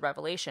was a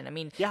revelation. I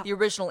mean, the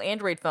original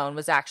Android phone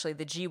was actually,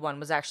 the G1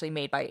 was actually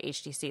made by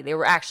HTC. They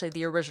were actually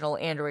the original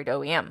Android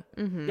OEM.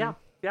 Mm-hmm.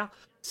 Yeah.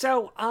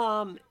 So,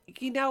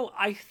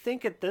 I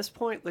think at this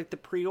point, like the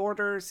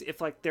pre-orders,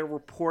 if like they're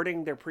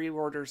reporting their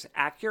pre-orders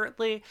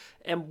accurately,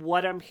 and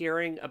what I'm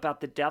hearing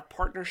about the dev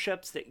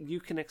partnerships that you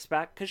can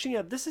expect, because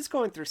this is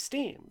going through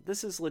Steam,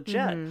 this is legit.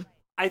 Mm-hmm.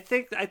 I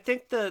think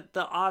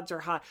the odds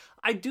are high.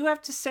 I do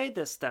have to say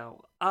this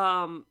though.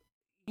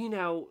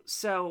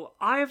 So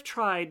I have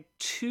tried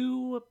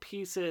 2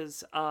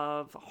 pieces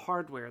of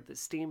hardware that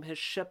Steam has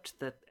shipped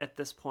at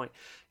this point.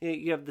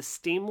 You have the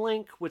Steam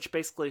Link, which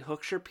basically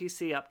hooks your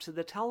PC up to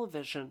the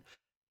television.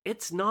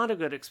 It's not a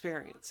good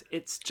experience.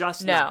 It's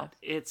just not.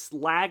 It's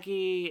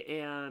laggy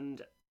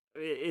and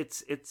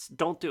it's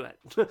don't do it.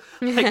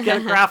 Like, get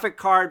a graphic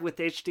card with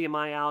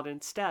HDMI out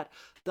instead.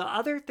 The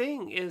other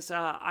thing is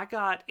I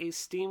got a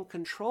Steam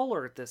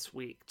controller this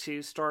week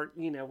to start,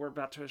 we're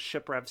about to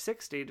ship Rev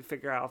 60 to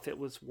figure out if it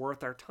was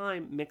worth our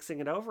time mixing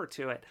it over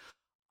to it.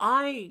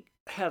 I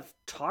have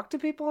talked to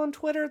people on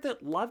Twitter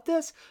that love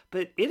this,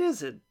 but it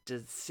is a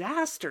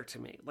disaster to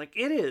me. Like,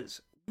 it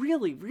is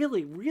really,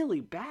 really, really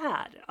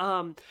bad.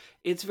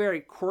 It's very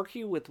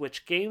quirky with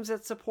which games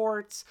it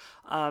supports.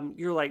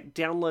 You're like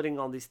downloading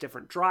all these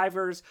different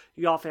drivers.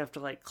 You often have to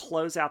like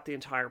close out the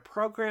entire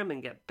program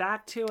and get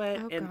back to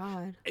it.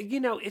 God.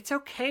 It's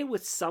okay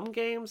with some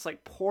games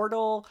like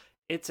Portal.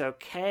 It's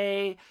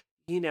okay.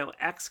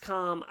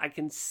 XCOM, I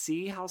can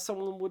see how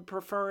someone would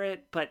prefer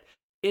it, but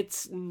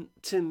it's,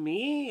 to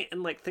me,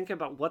 and like thinking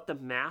about what the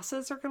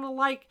masses are going to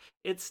like,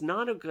 it's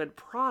not a good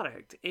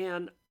product.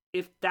 And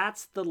if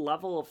that's the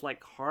level of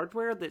like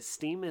hardware that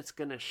Steam is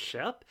going to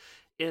ship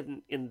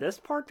in this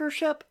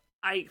partnership,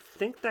 I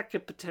think that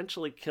could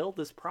potentially kill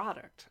this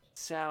product.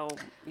 So,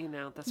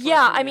 that's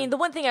I mean, the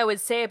one thing I would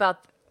say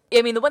about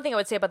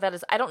that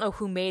is I don't know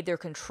who made their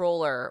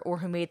controller or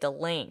who made the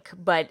Link,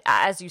 but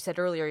as you said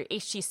earlier,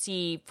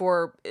 HTC,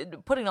 for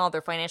putting all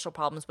their financial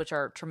problems, which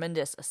are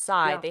tremendous,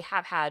 aside,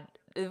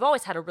 they've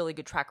always had a really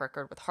good track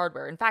record with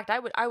hardware. In fact, I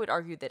would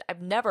argue that I've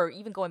never,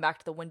 even going back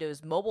to the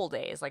Windows Mobile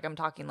days, like I'm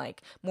talking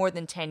like more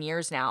than 10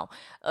 years now,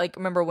 like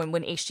remember when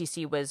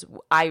HTC was,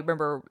 I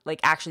remember like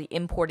actually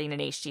importing an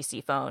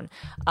HTC phone,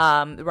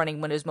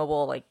 running Windows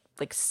Mobile like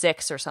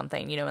 6 or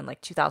something, in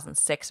like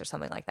 2006 or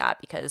something like that,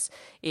 because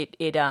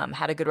it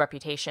had a good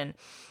reputation.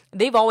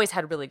 They've always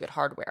had really good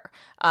hardware.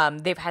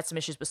 They've had some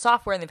issues with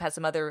software, and they've had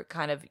some other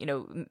kind of,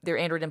 their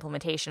Android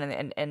implementation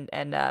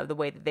and the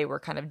way that they were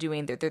kind of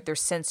doing their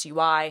Sense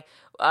UI.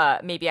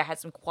 Maybe I had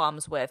some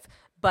qualms with.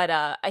 But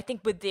I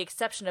think with the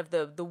exception of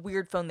the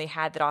weird phone they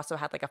had that also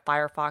had like a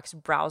Firefox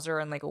browser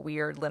and like a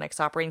weird Linux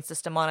operating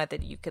system on it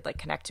that you could like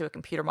connect to a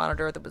computer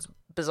monitor that was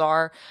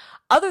bizarre.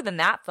 Other than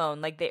that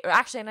phone, like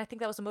and I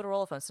think that was a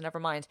Motorola phone, so never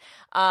mind.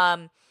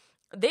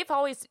 They've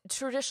always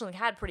traditionally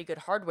had pretty good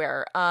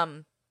hardware.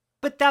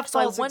 But that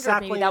falls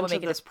exactly into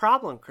this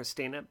problem,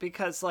 Christina,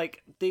 because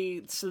like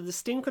the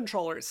Steam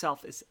controller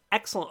itself is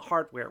excellent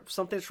hardware.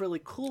 Something's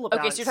really cool about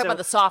it. Okay, so you're talking about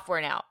the software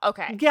now.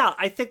 Okay. Yeah,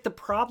 I think the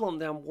problem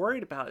that I'm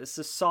worried about is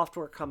the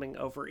software coming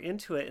over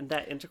into it and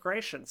that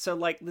integration. So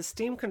like the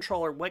Steam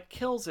controller, what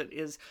kills it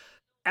is,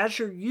 as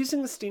you're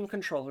using the Steam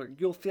controller,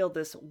 you'll feel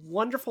this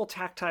wonderful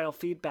tactile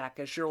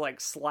feedback as you're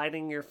like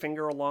sliding your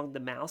finger along the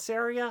mouse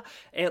area.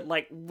 It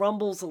like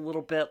rumbles a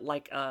little bit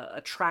like a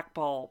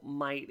trackball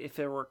might if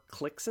there were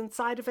clicks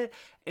inside of it.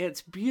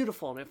 It's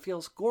beautiful and it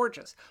feels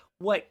gorgeous.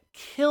 What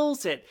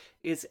kills it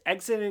is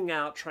exiting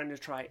out, trying to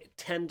try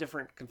 10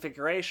 different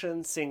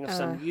configurations, seeing if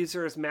some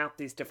users map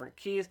these different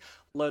keys,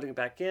 loading it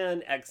back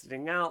in,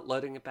 exiting out,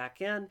 loading it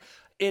back in.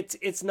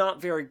 It's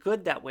not very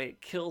good that way. It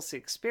kills the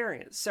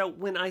experience. So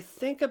when I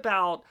think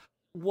about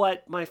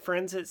what my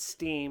friends at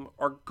Steam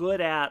are good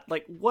at,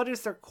 like what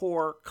is their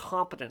core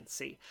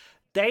competency?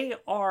 They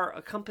are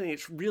a company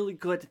that's really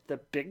good at the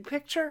big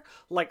picture,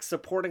 like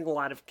supporting a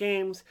lot of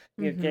games,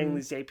 getting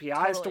these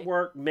APIs to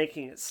work,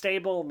 making it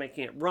stable,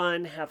 making it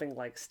run, having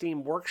like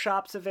Steam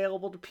workshops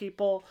available to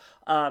people.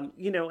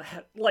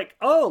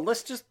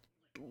 Let's just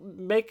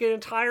make an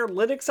entire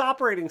Linux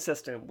operating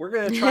system. We're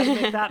going to try to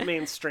make that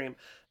mainstream.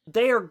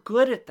 They are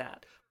good at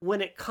that. When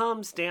it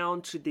comes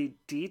down to the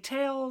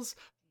details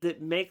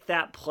that make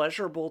that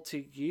pleasurable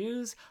to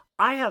use,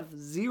 I have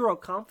zero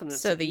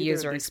confidence. So the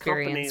user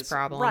experience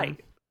problem.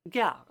 Right.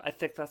 Yeah, I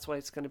think that's what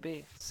it's going to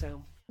be.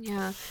 So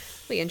yeah,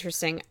 it'll be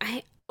interesting.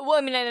 And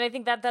I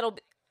think that'll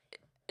be,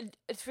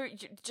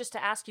 just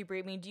to ask you,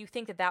 Brie, do you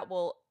think that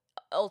will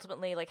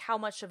ultimately, like, how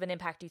much of an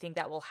impact do you think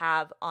that will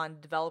have on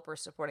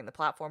developers supporting the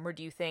platform? Or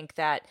do you think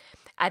that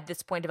at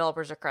this point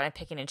developers are kind of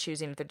picking and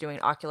choosing if they're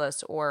doing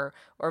Oculus or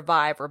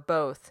Vive or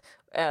both,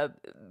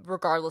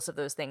 regardless of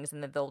those things,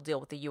 and that they'll deal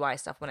with the UI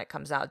stuff when it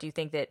comes out? Do you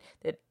think that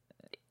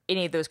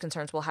any of those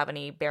concerns will have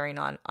any bearing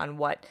on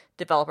what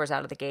developers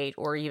out of the gate,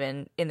 or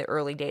even in the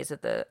early days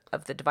of the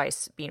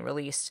device being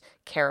released,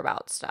 care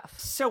about stuff?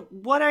 So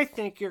what I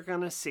think you're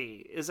going to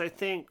see is, I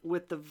think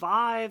with the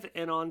Vive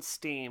and on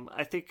Steam,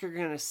 I think you're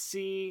going to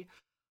see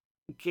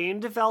game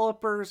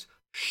developers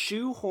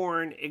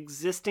shoehorn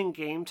existing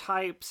game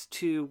types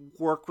to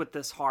work with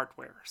this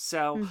hardware.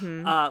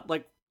 So,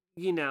 like,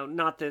 you know,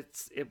 not that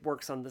it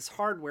works on this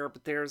hardware,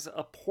 but there's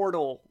a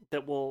portal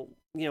that will,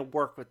 you know,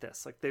 work with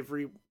this. Like, they've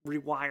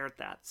rewired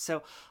that.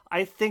 So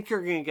I think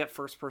you're going to get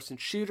first-person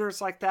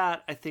shooters like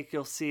that. I think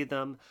you'll see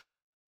them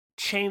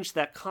change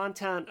that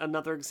content.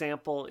 Another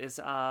example is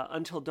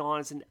Until Dawn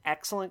is an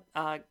excellent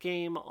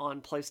game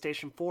on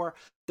PlayStation 4.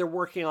 They're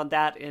working on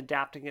that and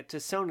adapting it to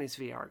Sony's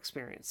VR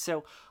experience.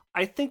 So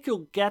I think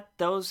you'll get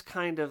those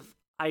kind of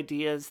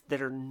ideas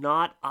that are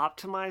not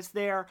optimized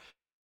there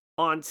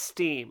on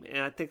Steam.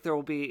 And I think there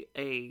will be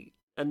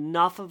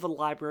enough of a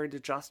library to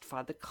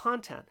justify the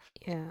content.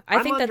 Yeah,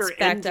 I think that's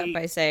backed up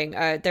by saying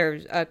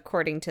there's,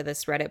 according to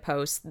this Reddit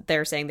post,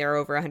 they're saying there are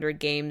over 100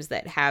 games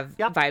that have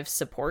Vive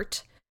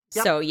support.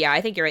 Yep. So yeah,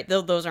 I think you're right.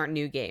 Those aren't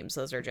new games;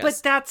 those are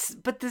just.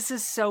 But this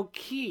is so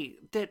key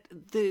that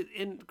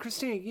and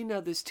Christina, you know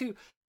this too.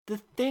 The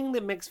thing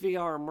that makes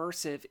VR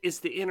immersive is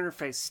the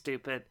interface.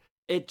 Stupid,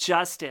 it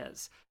just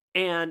is.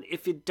 And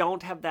if you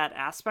don't have that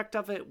aspect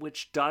of it,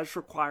 which does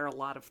require a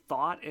lot of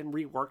thought and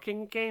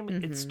reworking a game,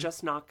 it's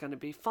just not going to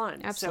be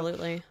fun.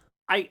 Absolutely. So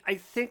I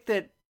think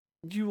that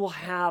you will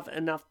have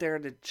enough there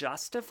to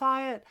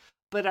justify it.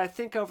 But I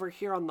think over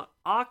here on the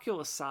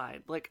Oculus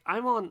side, like,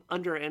 I'm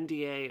under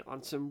NDA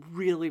on some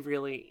really,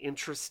 really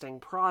interesting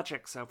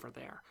projects over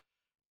there.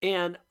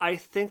 And I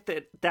think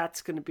that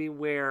that's going to be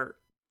where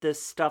this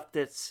stuff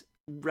that's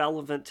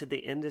relevant to the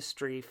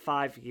industry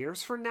 5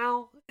 years from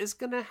now is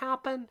going to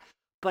happen.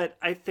 But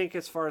I think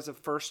as far as a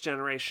first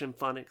generation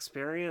fun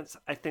experience,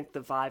 I think the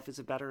Vive is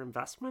a better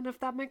investment, if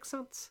that makes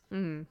sense.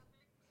 Mm.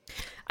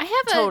 I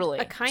have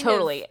a kind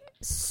of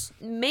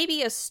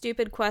maybe a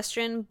stupid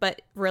question,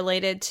 but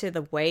related to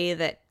the way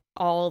that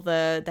all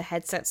the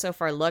headsets so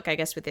far look, I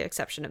guess with the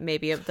exception of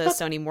maybe of the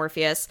Sony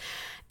Morpheus.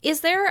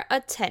 Is there a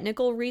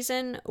technical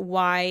reason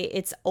why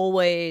it's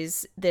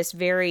always this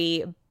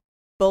very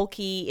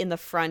bulky in the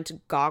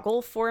front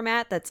goggle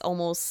format that's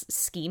almost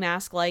ski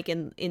mask like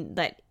in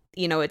that,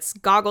 you know, it's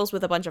goggles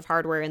with a bunch of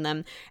hardware in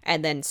them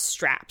and then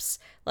straps?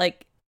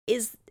 Like,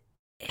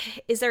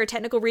 is there a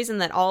technical reason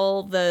that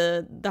all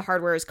the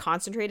hardware is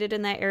concentrated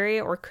in that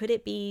area, or could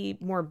it be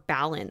more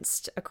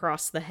balanced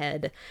across the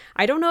head?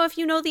 I don't know if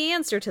you know the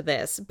answer to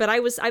this, but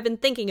I've been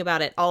thinking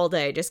about it all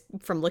day just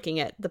from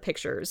looking at the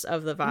pictures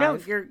of the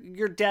Vive. No,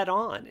 you're dead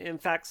on. In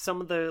fact,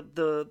 some of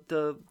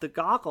the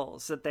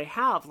goggles that they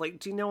have, like,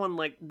 do you know, on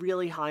like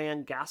really high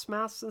end gas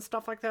masks and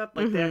stuff like that,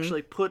 like they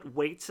actually put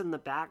weights in the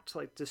back to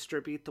like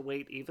distribute the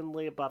weight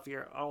evenly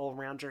all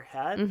around your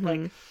head.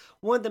 Like,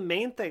 one of the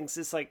main things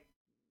is like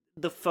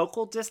the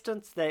focal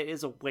distance that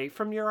is away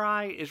from your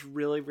eye is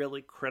really,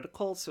 really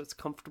critical, so it's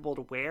comfortable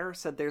to wear.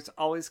 So there's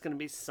always going to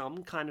be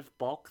some kind of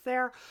bulk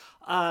there.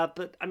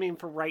 But I mean,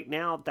 for right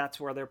now, that's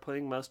where they're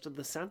putting most of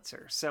the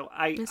sensors. So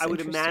I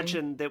would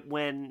imagine that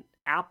when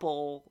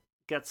Apple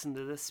gets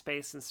into this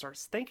space and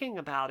starts thinking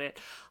about it,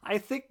 I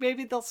think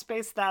maybe they'll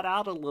space that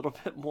out a little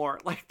bit more.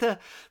 Like the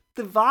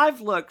Vive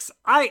looks,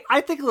 I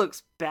think it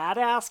looks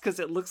badass because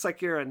it looks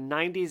like you're a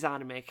 90s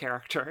anime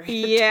character.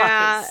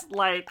 Yeah.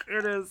 Like,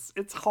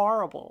 it's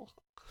horrible.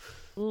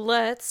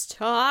 Let's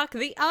talk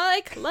the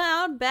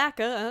iCloud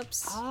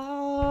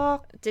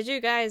backups. Did you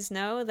guys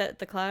know that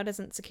the cloud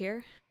isn't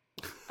secure?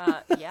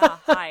 Yeah,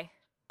 hi.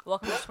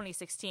 Welcome to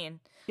 2016.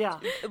 Yeah.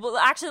 Well,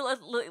 actually,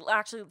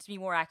 to be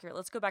more accurate,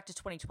 let's go back to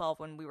 2012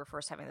 when we were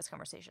first having this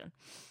conversation.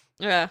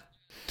 Yeah.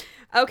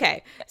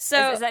 Okay. So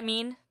does that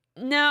mean?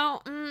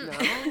 No. No.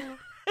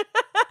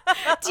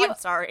 I'm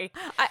sorry.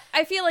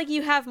 I feel like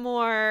you have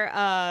more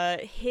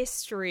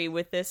history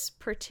with this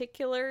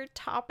particular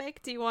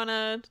topic. Do you want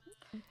to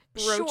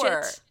broach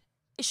it?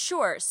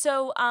 Sure.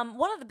 So,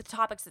 one of the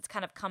topics that's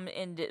kind of come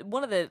into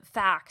one of the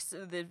facts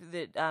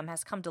that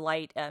has come to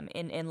light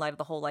in light of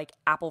the whole like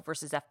Apple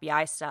versus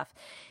FBI stuff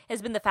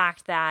has been the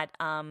fact that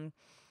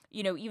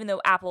you know, even though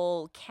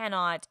Apple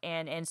cannot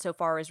and so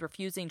far is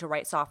refusing to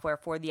write software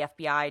for the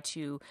FBI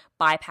to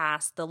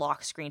bypass the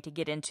lock screen to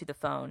get into the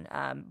phone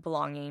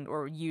belonging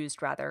or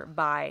used rather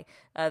by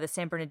the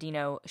San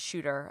Bernardino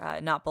shooter,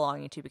 not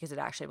belonging to because it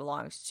actually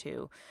belongs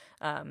to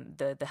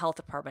the health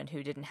department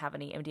who didn't have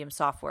any MDM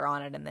software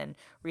on it and then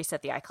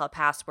reset the iCloud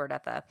password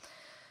at the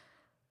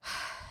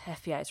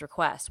FBI's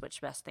request,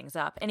 which messed things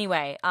up.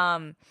 Anyway,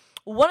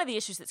 one of the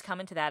issues that's come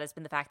into that has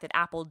been the fact that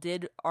Apple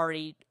did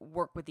already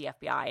work with the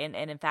FBI.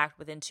 And in fact,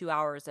 within 2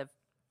 hours of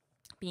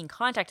being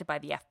contacted by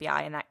the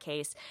FBI in that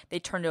case, they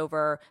turned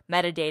over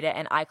metadata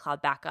and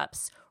iCloud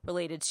backups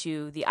related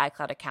to the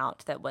iCloud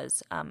account that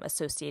was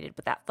associated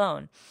with that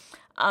phone.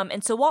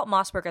 And so Walt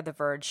Mossberg of The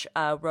Verge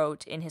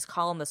wrote in his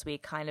column this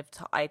week kind of,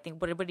 I think,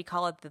 what did he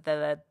call it?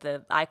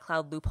 The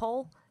iCloud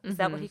loophole? Is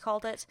that what he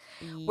called it?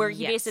 Where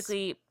he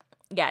basically...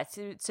 Yeah,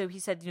 so he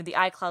said, you know, the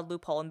iCloud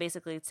loophole, and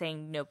basically it's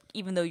saying, you know,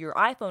 even though your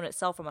iPhone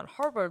itself from a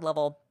hardware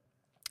level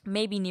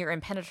may be near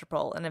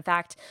impenetrable. And in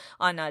fact,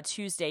 on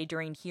Tuesday,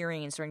 during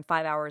 5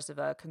 hours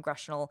of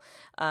congressional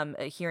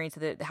hearings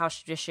of the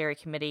House Judiciary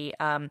Committee,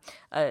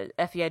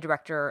 FBI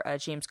Director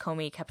James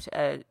Comey kept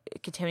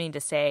continuing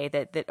to say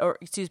that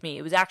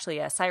it was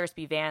actually Cyrus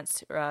B.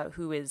 Vance,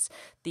 who is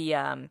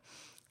the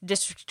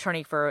district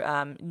attorney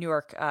for New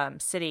York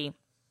City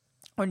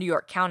or New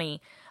York County,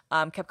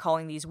 kept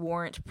calling these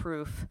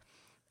warrant-proof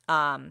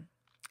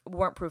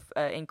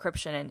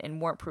encryption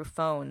and warrant-proof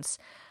phones.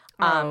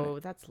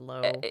 That's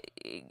low.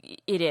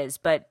 It is,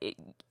 but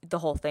the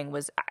whole thing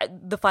was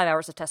the 5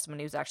 hours of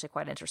testimony was actually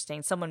quite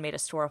interesting. Someone made a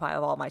store file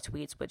of all my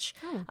tweets, which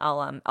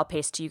I'll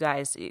paste to you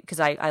guys because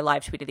I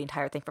live tweeted the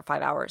entire thing for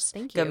 5 hours.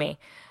 Thank you. Go me.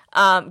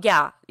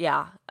 Yeah.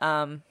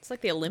 It's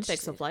like the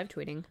Olympics of live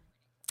tweeting.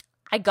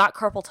 I got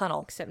carpal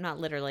tunnel, except not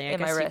literally. I in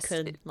guess my you wrist.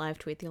 Could live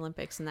tweet the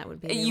Olympics, and that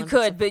would be. The You Olympics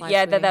could, of but live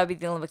yeah, tweeting. that would be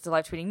the Olympics of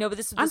live tweeting. No, but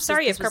this. I'm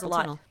sorry, this you have was a carpal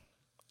lot. tunnel.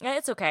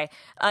 It's okay.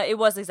 It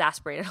was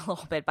exasperated a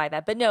little bit by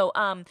that, but no.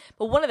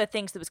 But one of the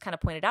things that was kind of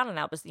pointed out on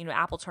that was,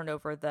 Apple turned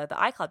over the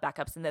iCloud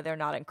backups and that they're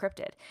not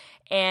encrypted,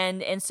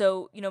 and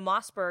so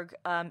Mossberg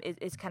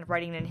is kind of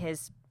writing in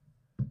his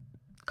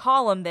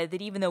column that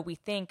even though we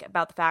think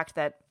about the fact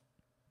that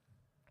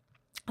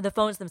the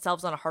phones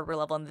themselves on a hardware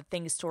level and the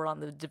things stored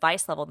on the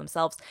device level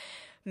themselves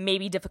may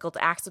be difficult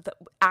to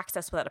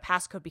access without a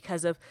passcode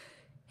because of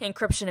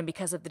encryption and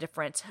because of the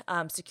different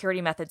security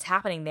methods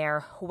happening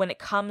there. When it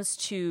comes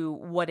to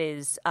what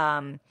is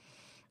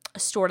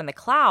stored in the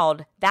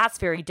cloud, that's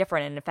very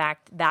different. And in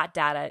fact, that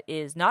data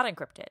is not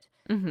encrypted.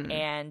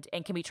 And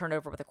can be turned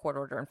over with a court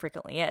order, and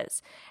frequently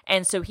is.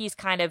 And so he's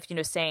kind of,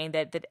 saying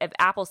that if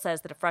Apple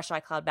says that a fresh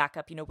iCloud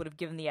backup, would have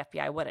given the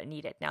FBI what it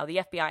needed. Now, the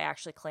FBI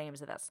actually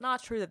claims that that's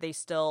not true, that they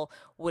still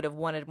would have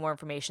wanted more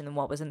information than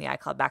what was in the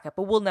iCloud backup.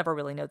 But we'll never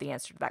really know the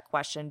answer to that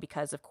question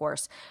because, of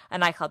course, an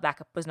iCloud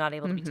backup was not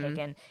able to be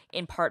taken,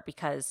 in part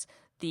because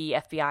the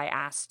FBI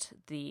asked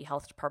the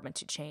health department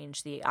to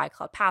change the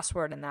iCloud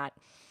password, and that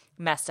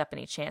messed up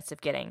any chance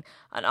of getting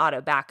an auto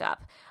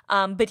backup.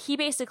 But he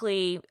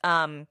basically...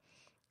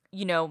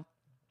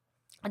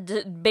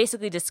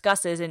 basically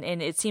discusses, and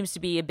it seems to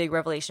be a big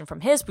revelation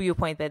from his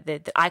viewpoint that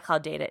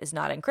iCloud data is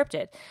not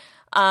encrypted.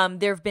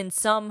 There have been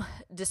some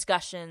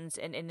discussions,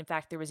 and in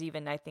fact, there was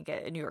even, I think,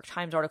 a New York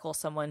Times article,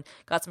 someone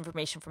got some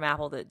information from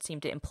Apple that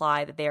seemed to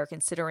imply that they are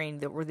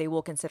considering, or they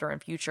will consider in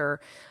future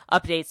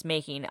updates,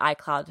 making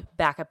iCloud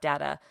backup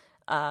data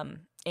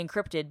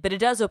encrypted. But it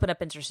does open up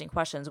interesting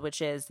questions,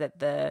 which is that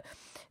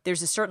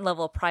there's a certain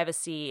level of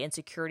privacy and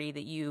security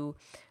that you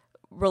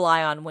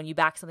rely on when you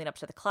back something up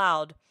to the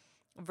cloud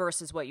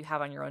versus what you have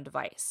on your own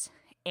device.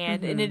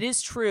 And it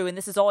is true, and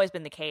this has always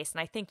been the case, and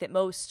I think that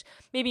most,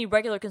 maybe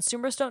regular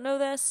consumers don't know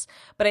this,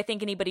 but I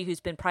think anybody who's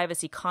been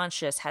privacy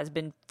conscious has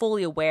been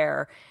fully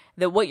aware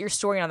that what you're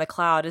storing on the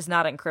cloud is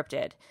not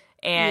encrypted.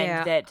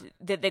 And that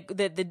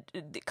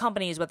the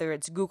companies, whether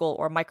it's Google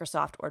or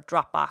Microsoft or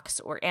Dropbox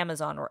or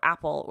Amazon or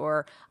Apple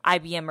or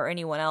IBM or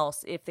anyone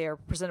else, if they're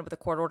presented with a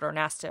court order and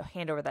asked to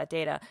hand over that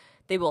data,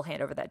 they will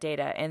hand over that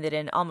data. And that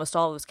in almost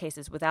all of those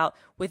cases, with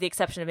the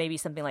exception of maybe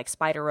something like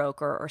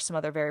SpiderOak or some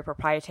other very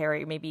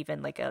proprietary, maybe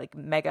even like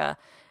mega,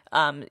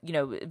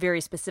 very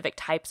specific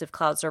types of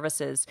cloud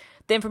services,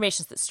 the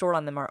information that's stored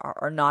on them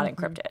are not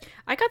encrypted.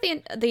 I got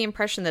the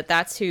impression that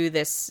that's who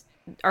this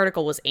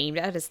article was aimed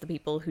at, is the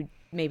people who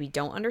maybe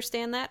don't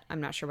understand that. I'm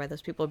not sure why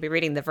those people would be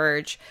reading The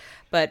Verge,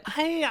 but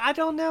I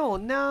don't know.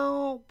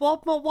 No,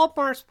 Walt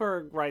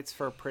Marsberg writes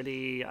for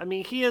pretty. I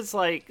mean, he is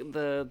like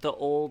the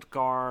old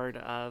guard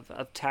of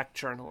tech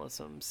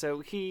journalism.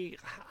 So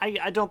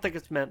I don't think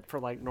it's meant for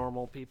like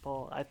normal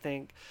people. I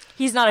think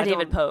he's not a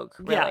David Pogue,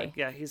 really.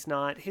 Yeah, he's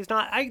not.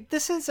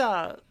 This is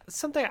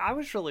something I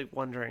was really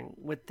wondering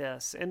with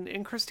this,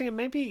 and Christina,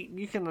 maybe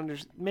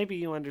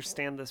you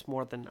understand this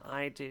more than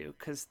I do,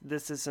 because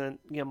this isn't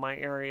my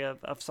area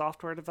of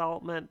software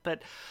development.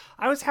 But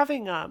I was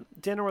having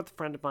dinner with a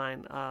friend of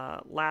mine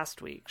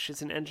last week.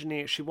 She's an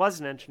engineer. She was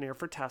an engineer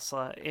for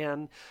Tesla,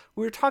 and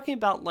we were talking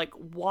about like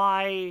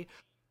why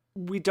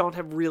we don't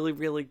have really,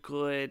 really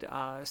good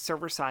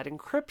server-side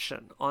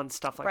encryption on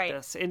stuff like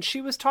this. And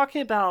she was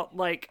talking about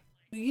like,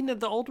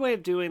 the old way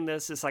of doing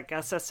this is like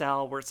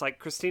SSL, where it's like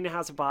Christina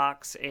has a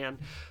box, and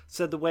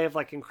so the way of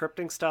like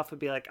encrypting stuff would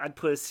be like I'd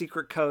put a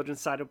secret code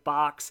inside a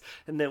box,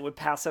 and then it would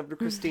pass over to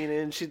Christina,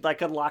 and she'd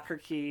like unlock her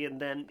key,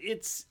 and then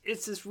it's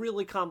this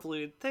really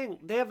convoluted thing.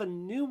 They have a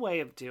new way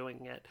of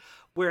doing it,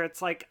 where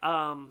it's like,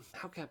 how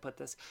can I put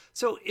this?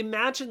 So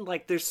imagine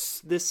like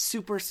there's this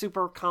super,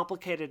 super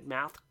complicated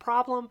math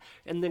problem,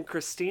 and then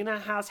Christina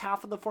has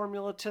half of the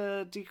formula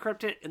to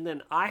decrypt it, and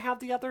then I have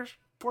the other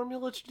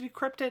formula to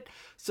decrypt it,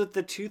 so that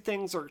the two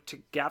things are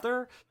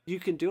together. You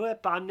can do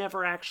it, but I'm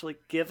never actually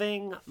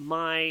giving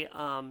my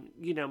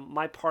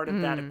my part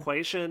of that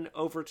equation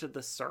over to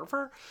the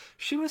server.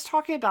 She was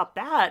talking about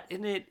that,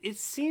 and it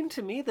seemed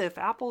to me that if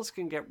Apple's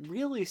can get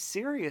really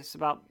serious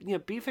about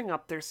beefing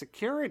up their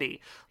security,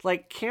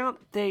 like can't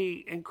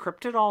they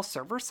encrypt it all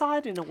server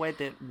side in a way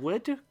that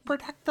would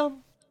protect them?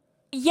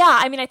 Yeah,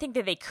 I mean, I think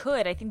that they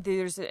could. I think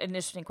there's an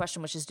interesting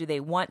question, which is, do they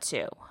want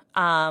to?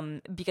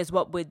 Because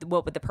what would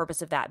the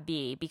purpose of that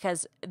be?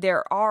 Because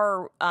there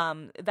are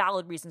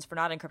valid reasons for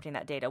not encrypting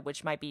that data,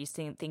 which might be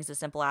things as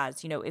simple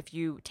as, if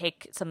you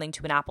take something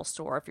to an Apple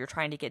store, if you're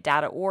trying to get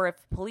data, or if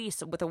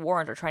police with a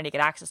warrant are trying to get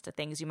access to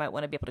things, you might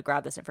want to be able to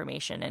grab this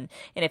information. And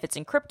if it's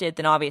encrypted,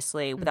 then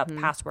obviously without the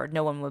password,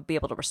 no one would be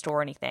able to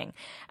restore anything.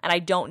 And I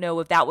don't know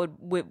if that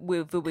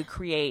would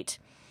create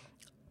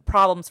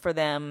problems for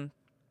them.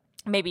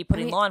 Maybe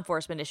putting law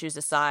enforcement issues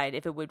aside,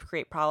 if it would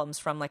create problems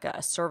from like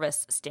a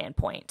service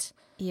standpoint.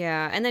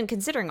 Yeah, and then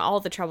considering all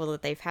the trouble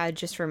that they've had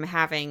just from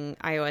having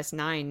iOS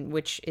 9,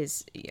 which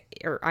is,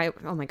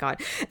 oh my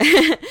god,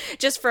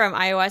 just from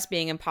iOS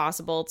being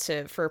impossible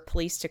for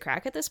police to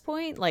crack at this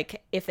point,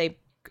 like if they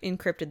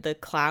encrypted the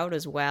cloud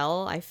as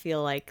well, I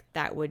feel like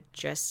that would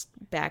just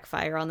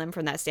backfire on them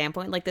from that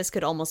standpoint. Like this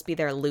could almost be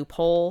their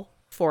loophole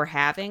for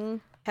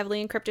having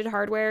heavily encrypted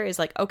hardware, is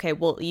like, okay,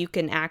 well, you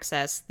can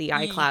access the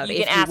iCloud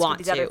if you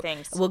want to.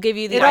 We'll give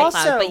you the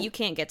iCloud, but you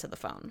can't get to the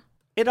phone.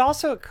 It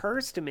also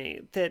occurs to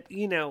me that,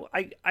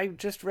 I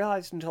just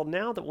realized until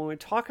now that when we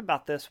talk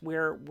about this,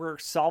 we're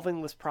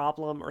solving this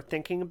problem or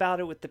thinking about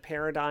it with the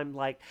paradigm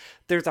like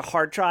there's a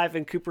hard drive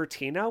in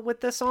Cupertino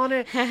with this on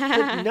it.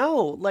 But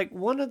no, like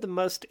one of the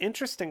most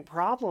interesting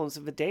problems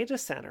of a data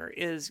center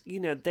is,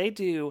 they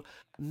do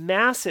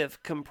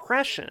massive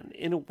compression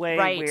in a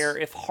way where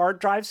if hard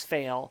drives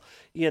fail,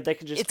 they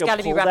can just go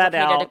pull that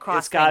out.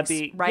 It's got to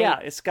be,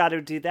 it's got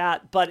to do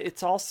that. But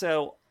it's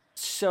also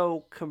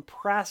so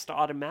compressed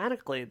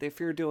automatically that if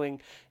you're doing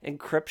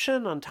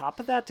encryption on top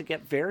of that to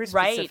get very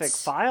specific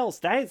files,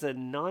 that is a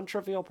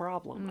non-trivial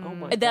problem. Oh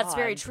my god, that's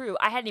very true.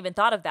 I hadn't even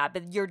thought of that,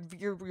 but you're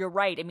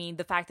right. I mean,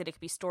 the fact that it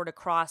could be stored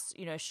across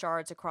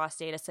shards across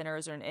data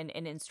centers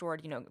and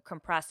stored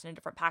compressed in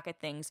different packet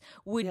things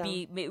would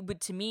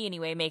to me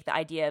anyway make the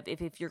idea of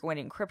if you're going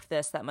to encrypt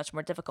this that much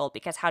more difficult,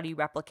 because how do you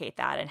replicate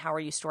that, and how are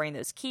you storing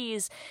those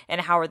keys,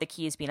 and how are the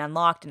keys being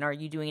unlocked, and are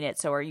you doing it,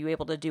 so are you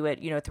able to do it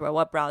through a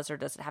web browser?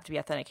 Does it have to be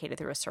authenticated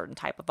through a certain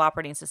type of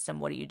operating system?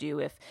 What do you do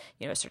if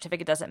a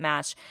certificate doesn't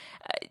match?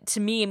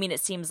 To me, I mean, it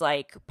seems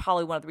like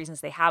probably one of the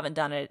reasons they haven't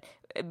done it,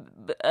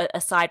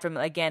 aside from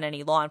again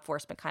any law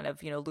enforcement kind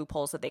of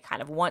loopholes that they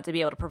kind of want to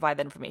be able to provide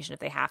that information if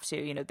they have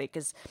to,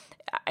 because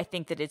I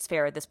think that it's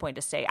fair at this point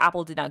to say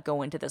Apple did not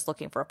go into this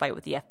looking for a fight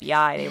with the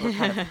FBI. They were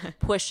kind of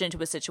pushed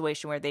into a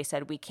situation where they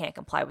said we can't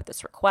comply with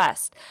this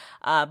request,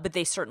 but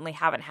they certainly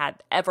haven't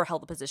ever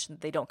held the position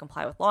that they don't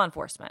comply with law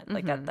enforcement.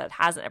 Like that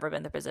hasn't ever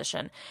been their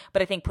position.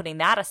 But I think putting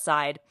that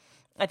aside,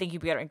 I think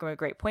you've got a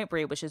great point,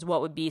 Brie, which is what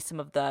would be some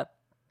of the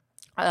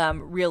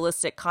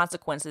realistic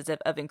consequences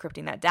of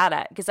encrypting that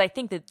data. Because I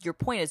think that your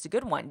point is a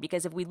good one,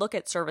 because if we look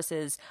at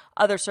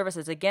other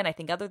services, again, I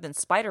think other than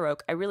SpiderOak,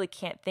 I really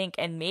can't think,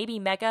 and maybe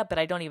Mega, but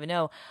I don't even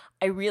know,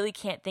 I really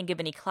can't think of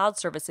any cloud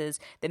services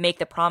that make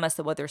the promise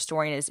that what they're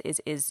storing is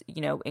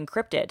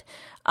encrypted.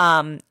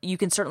 You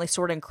can certainly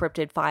store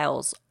encrypted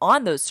files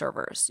on those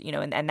servers,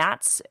 and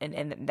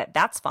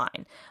that's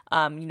fine.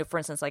 For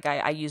instance, like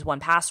I use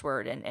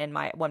 1Password, and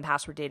my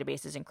 1Password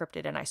database is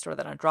encrypted, and I store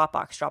that on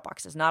Dropbox.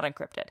 Dropbox is not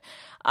encrypted.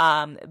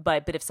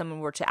 But if someone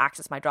were to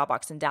access my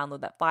Dropbox and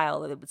download that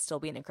file, it would still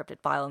be an encrypted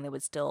file, and they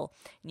would still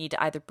need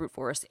to either brute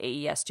force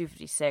AES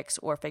 256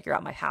 or figure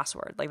out my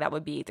password. Like that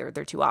would be their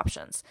two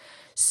options.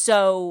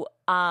 So,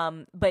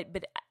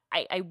 but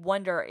I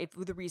wonder if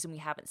the reason we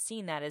haven't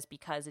seen that is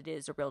because it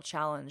is a real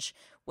challenge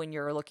when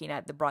you're looking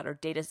at the broader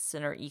data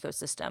center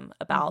ecosystem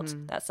about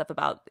that stuff,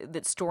 about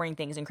that storing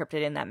things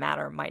encrypted in that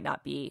manner might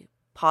not be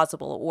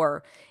possible,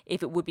 or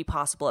if it would be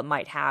possible, it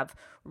might have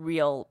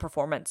real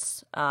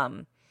performance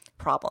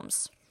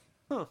problems.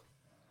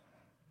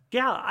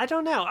 Yeah, I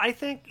don't know. I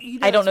think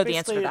I don't know the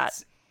answer to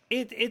that.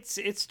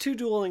 It's two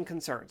dueling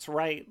concerns,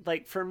 right?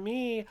 Like for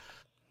me,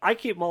 I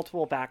keep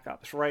multiple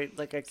backups, right?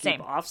 Like I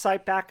keep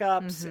offsite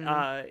backups,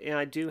 and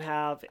I do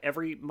have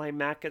my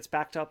Mac gets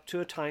backed up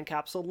to a time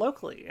capsule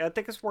locally. I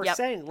think it's worth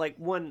saying, like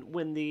when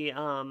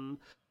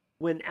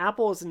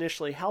Apple was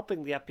initially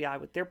helping the FBI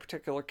with their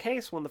particular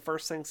case, one of the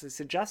first things they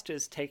suggested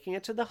is taking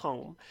it to the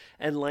home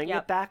and laying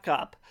it back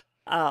up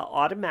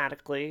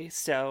automatically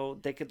so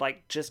they could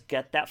just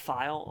get that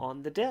file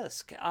on the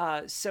disk.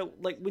 So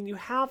when you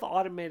have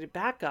automated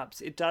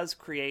backups, it does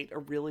create a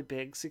really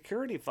big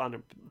security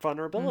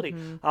vulnerability.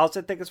 I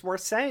also think it's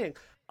worth saying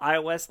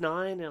iOS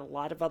 9 and a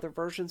lot of other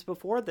versions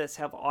before this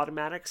have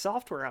automatic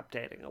software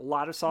updating. A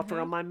lot of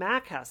software on my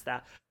Mac has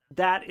that.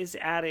 That is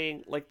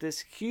adding this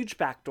huge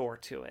backdoor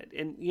to it.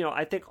 And,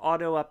 I think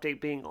auto update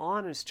being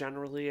on is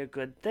generally a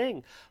good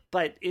thing.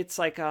 But it's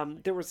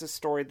there was a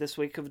story this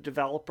week of a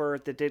developer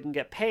that didn't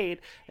get paid,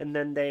 and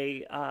then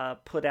they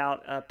put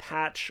out a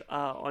patch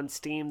on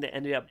Steam that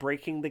ended up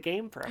breaking the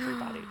game for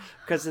everybody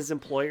because his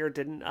employer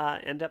didn't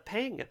end up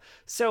paying him.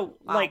 So,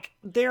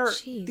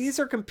 these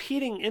are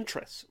competing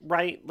interests,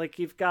 right?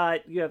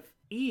 You have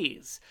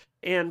ease.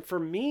 And for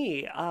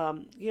me,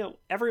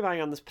 everybody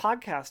on this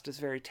podcast is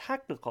very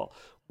technical.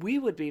 we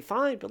would be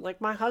fine. But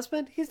like my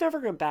husband, he's never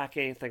going to back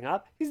anything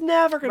up. He's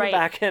never going to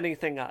back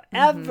anything up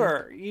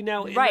ever. You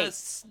know, right?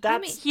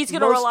 That's he's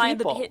going to rely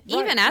on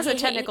even as a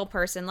technical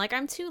person. Like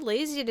I'm too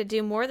lazy to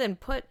do more than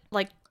put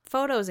like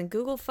photos in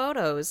Google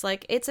Photos.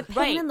 Like it's a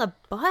pain in the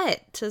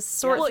butt to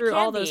sort through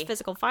all those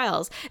physical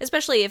files,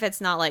 especially if it's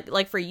not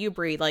like for you,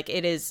 Brie, like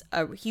it is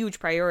a huge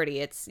priority.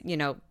 It's, you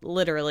know,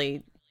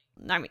 literally,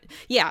 I mean,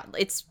 yeah,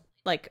 it's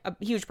like a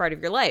huge part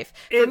of your life.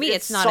 For me,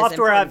 it's not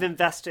software. as I've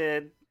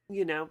invested,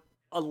 you know,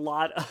 a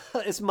lot,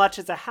 as much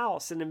as a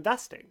house in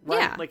investing, right?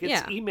 Yeah, like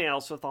it's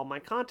emails with all my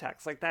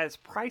contacts. Like that is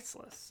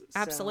priceless.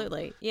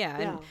 Absolutely. So, yeah.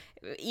 And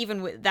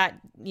even with that,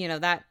 you know,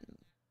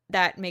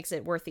 that makes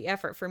it worth the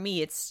effort. For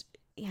me, it's,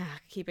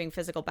 keeping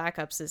physical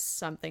backups is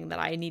something that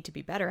I need to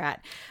be better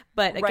at.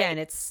 But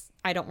again,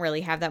 I don't really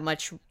have that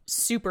much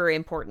super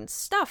important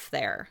stuff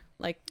there.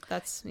 Like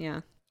that's,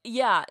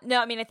 Yeah,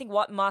 no, I mean, I think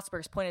what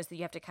Mossberg's point is that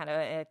you have to kind of,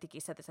 I think he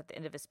said this at the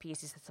end of his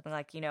piece, he said something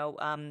like, you know,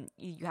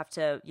 you have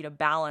to, you know,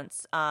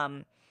 balance,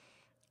 what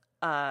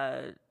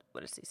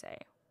does he say?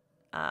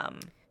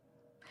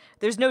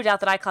 There's no doubt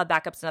that iCloud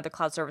backups and other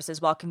cloud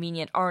services, while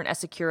convenient, aren't as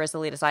secure as the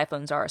latest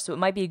iPhones are, so it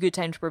might be a good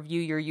time to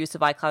review your use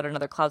of iCloud and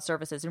other cloud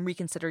services and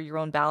reconsider your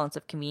own balance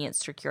of convenience,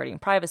 security,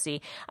 and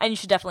privacy, and you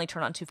should definitely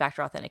turn on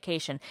two-factor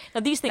authentication. Now,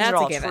 these things are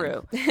all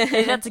true.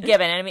 That's a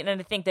given, and I mean, and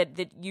I think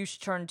that you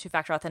should turn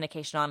two-factor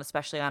authentication on,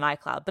 especially on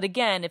iCloud. But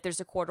again, if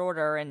there's a court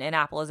order and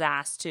Apple is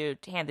asked to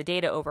hand the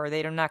data over,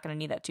 they're not going to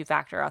need that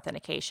two-factor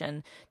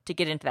authentication to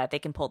get into that. They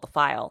can pull the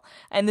file.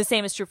 And the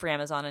same is true for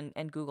Amazon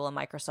and Google and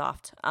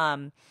Microsoft.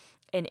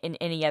 In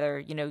any other,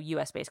 you know,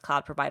 US based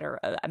cloud provider.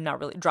 I'm not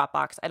really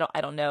Dropbox.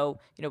 I don't know,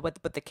 you know,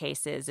 what the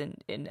case is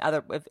in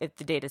other, if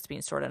the data is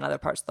being stored in other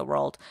parts of the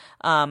world.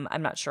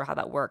 I'm not sure how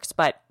that works,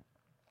 but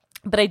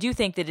I do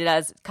think that it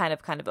does kind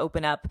of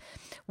open up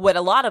what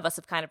a lot of us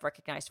have kind of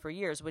recognized for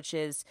years, which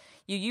is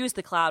you use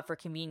the cloud for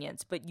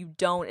convenience, but you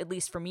don't, at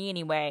least for me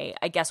anyway.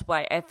 I guess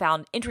what I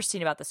found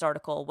interesting about this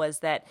article was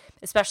that,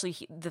 especially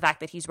the fact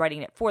that he's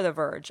writing it for The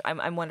Verge,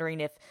 I'm wondering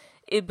if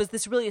it was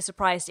this really a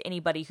surprise to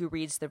anybody who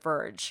reads The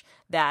Verge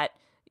that,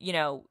 you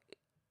know,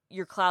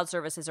 your cloud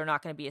services are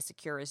not going to be as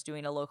secure as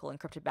doing a local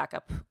encrypted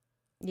backup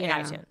in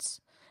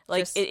iTunes.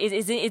 Like,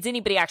 is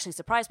anybody actually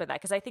surprised by that?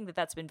 Because I think that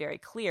that's been very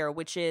clear,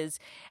 which is,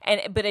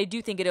 but I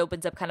do think it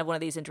opens up kind of one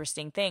of these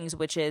interesting things,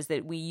 which is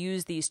that we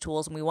use these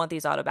tools and we want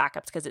these auto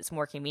backups because it's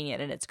more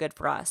convenient and it's good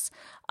for us.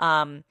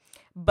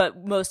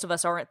 But most of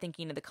us aren't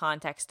thinking in the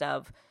context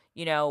of,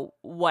 you know,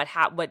 what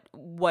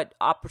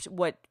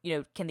you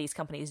know, can these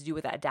companies do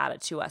with that data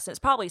to us? And it's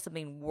probably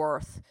something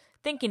worth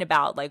thinking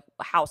about, like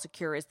how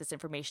secure is this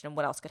information and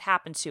what else could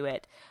happen to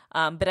it.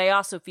 But I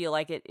also feel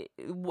like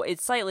it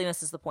slightly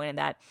misses the point in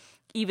that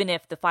even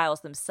if the files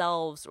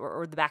themselves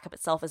or the backup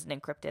itself isn't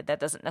encrypted, that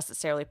doesn't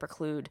necessarily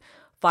preclude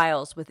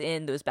files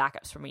within those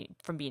backups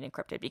from being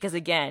encrypted. Because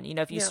again, you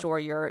know, if you store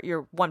your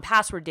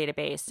 1Password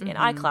database in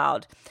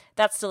iCloud,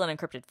 that's still an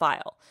encrypted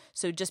file.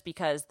 So just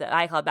because the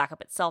iCloud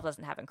backup itself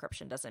doesn't have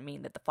encryption doesn't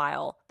mean that the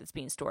file that's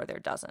being stored there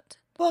doesn't.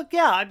 Well,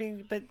 yeah, I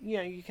mean, but you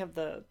know, you have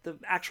the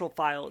actual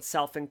file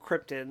itself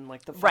encrypted and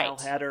like the file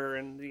header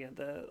and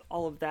the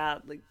all of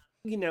that. Like,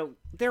 you know,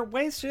 there are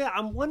ways to do that.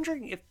 I'm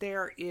wondering if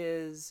there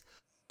is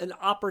an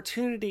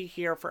opportunity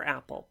here for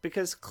Apple,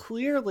 because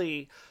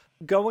clearly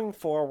going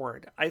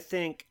forward, I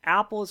think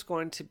Apple is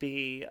going to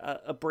be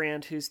a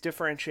brand whose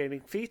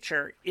differentiating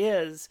feature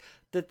is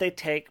that they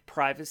take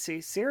privacy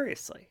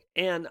seriously.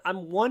 And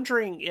I'm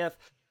wondering if,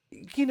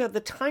 you know, the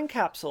time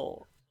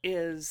capsule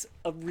is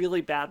a really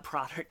bad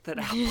product that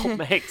Apple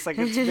makes. Like,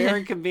 it's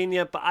very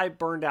convenient, but I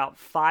burned out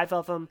 5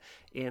 of them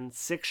in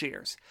 6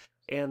 years.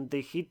 And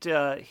the heat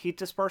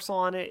dispersal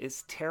on it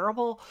is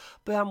terrible.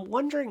 But I'm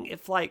wondering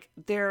if like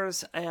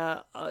there's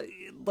a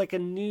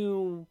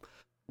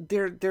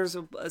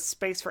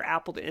space for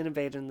Apple to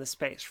innovate in this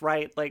space,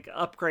 right? Like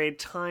upgrade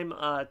Time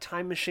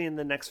Machine,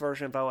 the next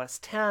version of OS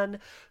X.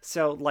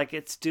 So like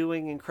it's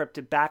doing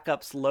encrypted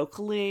backups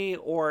locally,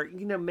 or,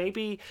 you know,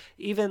 maybe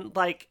even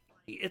like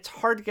it's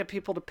hard to get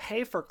people to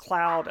pay for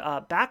cloud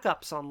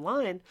backups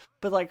online,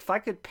 but like if I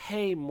could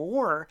pay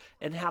more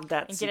and have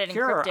that and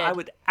secure, I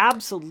would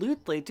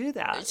absolutely do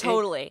that.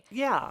 Totally.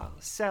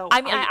 So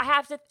I mean, I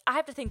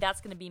have to think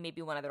that's going to be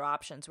maybe one of their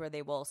options, where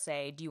they will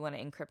say, do you want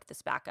to encrypt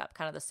this backup?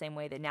 Kind of the same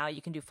way that now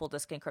you can do full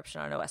disk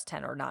encryption on OS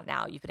X, or not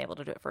now. You've been able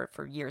to do it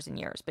for years and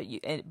years.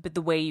 But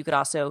the way you could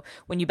also,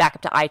 when you back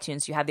up to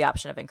iTunes, you have the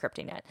option of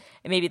encrypting it.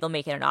 And maybe they'll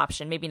make it an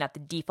option. Maybe not the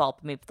default,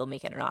 but maybe they'll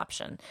make it an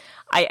option.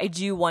 I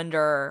do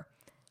wonder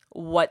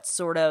what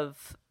sort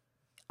of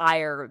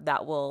ire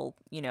that will,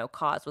 you know,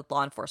 cause with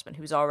law enforcement,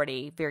 who's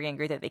already very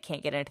angry that they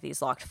can't get into these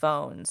locked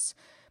phones.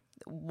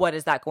 What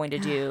is that going to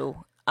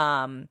do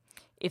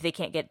if they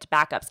can't get to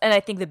backups? And I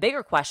think the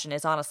bigger question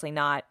is honestly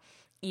not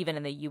even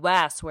in the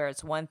U.S., where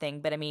it's one thing,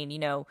 but I mean, you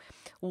know,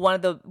 one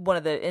of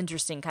the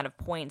interesting kind of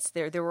points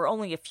there were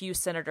only a few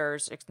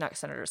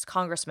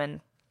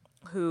congressmen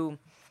who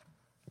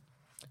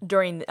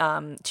during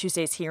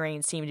Tuesday's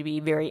hearing seemed to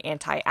be very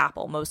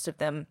anti-Apple. Most of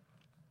them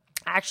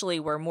actually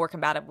were more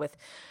combative with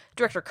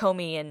Director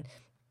Comey and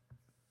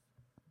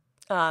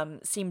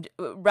seemed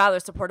rather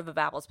supportive of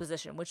Apple's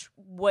position, which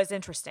was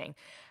interesting.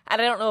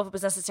 And I don't know if it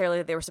was necessarily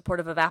that they were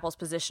supportive of Apple's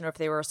position or if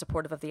they were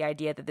supportive of the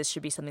idea that this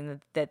should be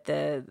something that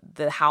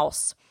the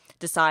House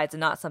decides and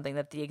not something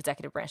that the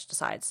executive branch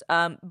decides.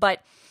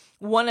 But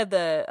one of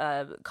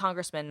the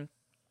congressmen,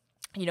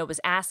 was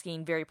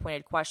asking very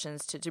pointed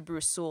questions to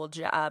Bruce Sewell,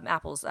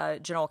 Apple's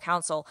general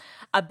counsel,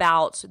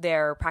 about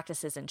their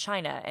practices in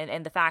China.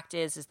 And the fact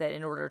is that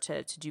in order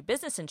to do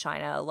business in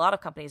China, a lot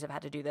of companies have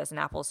had to do this, and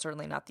Apple is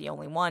certainly not the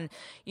only one.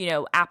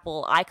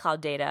 Apple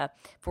iCloud data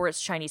for its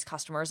Chinese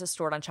customers is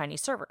stored on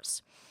Chinese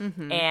servers.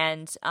 Mm-hmm.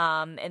 And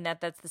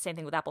that's the same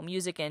thing with Apple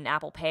Music and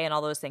Apple Pay and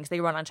all those things.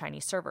 They run on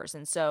Chinese servers.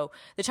 And so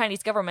the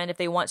Chinese government, if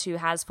they want to,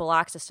 has full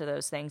access to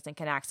those things and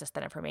can access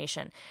that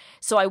information.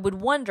 So I would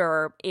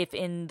wonder if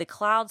in the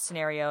cloud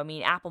scenario,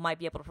 Apple might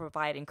be able to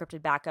provide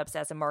encrypted backups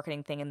as a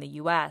marketing thing in the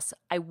US.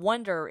 I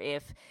wonder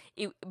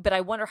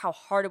how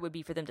hard it would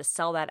be for them to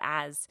sell that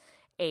as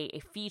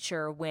a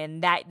feature when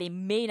that they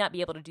may not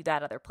be able to do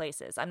that other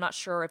places. I'm not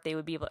sure if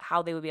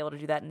how they would be able to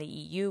do that in the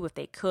EU, if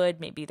they could.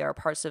 Maybe there are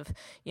parts of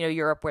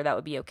Europe where that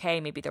would be okay.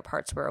 Maybe there are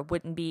parts where it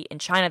wouldn't be. In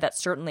China, that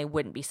certainly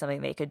wouldn't be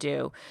something they could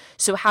do.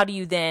 So how do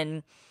you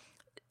then,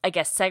 I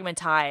guess,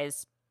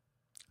 segmentize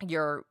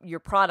your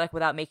product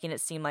without making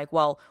it seem like,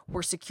 well,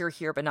 we're secure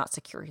here but not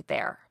secure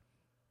there?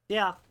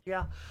 Yeah.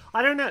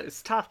 I don't know.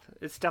 It's tough.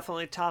 It's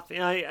definitely tough.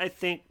 I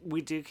think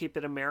we do keep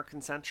it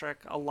American centric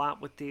a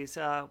lot with these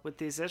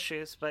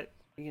issues, but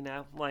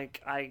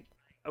I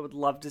would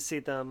love to see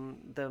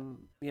them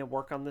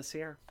work on this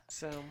here.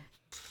 So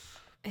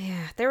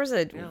yeah, there was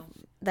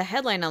the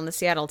headline on the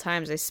Seattle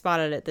Times. I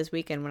spotted it this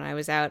weekend when I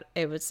was out.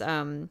 It was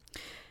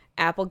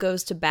Apple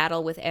goes to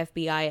battle with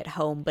FBI at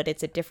home, but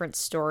it's a different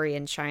story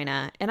in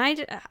China. And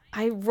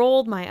I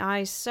rolled my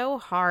eyes so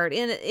hard,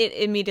 and it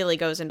immediately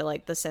goes into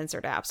like the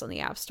censored apps on the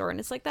App Store, and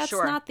it's like that's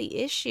not the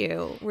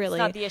issue, really.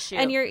 It's not the issue,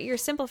 and you're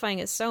simplifying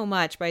it so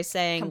much by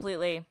saying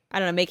completely. I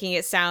don't know, making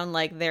it sound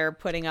like they're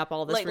putting up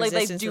all this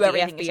resistance to the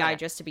FBI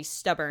just to be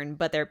stubborn,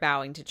 but they're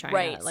bowing to China.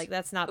 Right. Like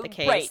that's not the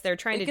case. Right. They're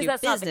trying to do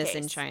business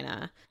in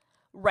China.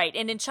 Right.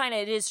 And in China,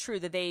 it is true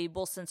that they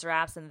will censor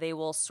apps and they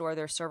will store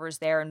their servers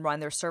there and run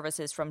their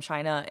services from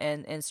China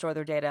and store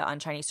their data on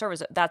Chinese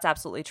servers. That's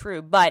absolutely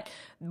true. But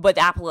what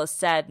Apple has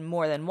said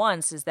more than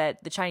once is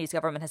that the Chinese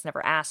government has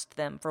never asked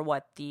them for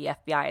what the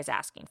FBI is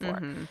asking for.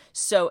 Mm-hmm.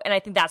 So, and I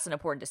think that's an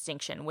important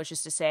distinction, which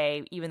is to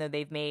say, even though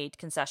they've made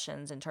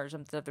concessions in terms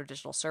of their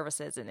digital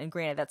services, and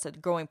granted, that's a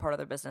growing part of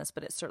their business,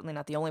 but it's certainly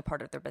not the only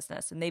part of their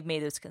business. And they've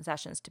made those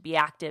concessions to be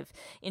active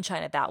in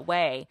China that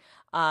way.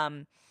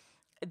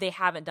 They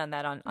haven't done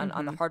that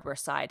on the hardware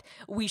side.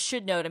 We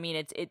should note,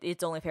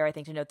 it's only fair, I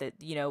think, to note that,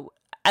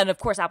 and of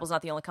course, Apple's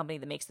not the only company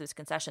that makes those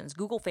concessions.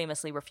 Google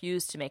famously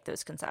refused to make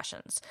those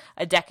concessions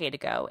a decade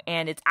ago,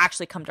 and it's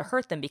actually come to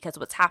hurt them because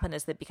what's happened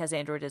is that because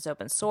Android is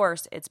open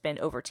source, it's been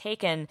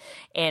overtaken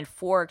and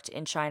forked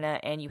in China,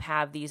 and you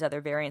have these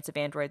other variants of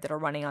Android that are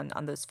running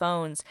on those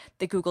phones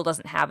that Google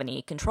doesn't have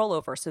any control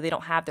over, so they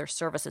don't have their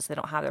services, they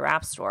don't have their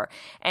app store,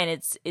 and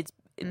it's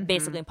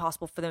basically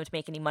impossible for them to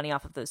make any money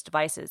off of those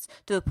devices,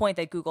 to the point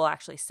that Google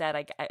actually said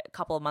a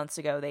couple of months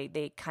ago,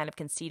 they kind of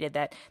conceded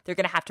that they're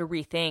going to have to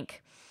rethink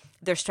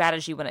their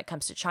strategy when it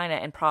comes to China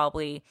and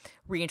probably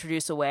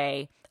reintroduce a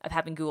way of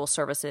having Google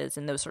services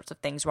and those sorts of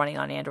things running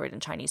on Android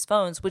and Chinese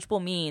phones, which will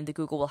mean that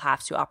Google will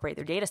have to operate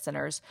their data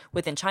centers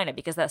within China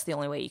because that's the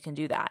only way you can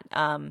do that.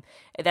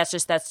 That's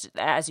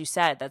as you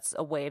said, that's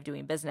a way of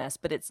doing business,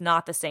 but it's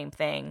not the same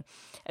thing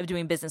of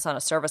doing business on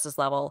a services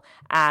level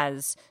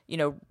as,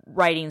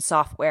 writing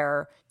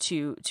software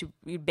to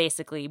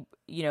basically,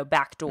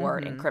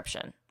 backdoor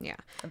encryption. Yeah.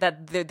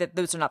 That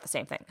those are not the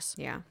same things.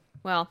 Yeah.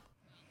 Well,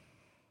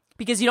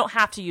 because you don't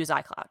have to use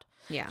iCloud.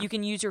 Yeah. You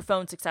can use your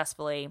phone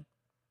successfully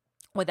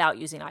without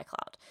using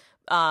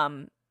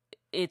iCloud.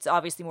 It's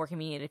obviously more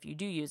convenient if you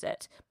do use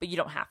it, but you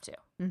don't have to.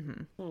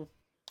 Mm-hmm.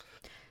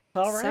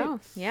 All right. So,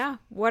 yeah.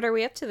 What are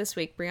we up to this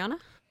week, Brianna?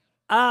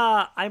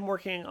 I'm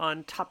working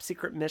on Top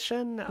Secret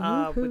Mission,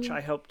 which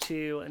I hope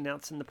to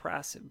announce in the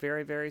press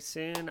very, very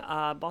soon.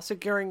 I'm also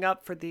gearing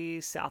up for the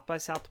South by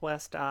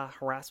Southwest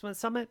Harassment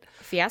Summit.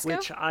 Fiasco?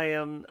 Which I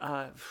am...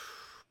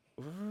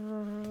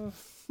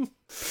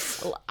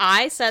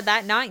 I said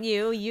that, not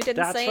you. You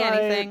didn't say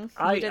anything.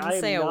 You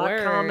didn't say a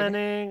word.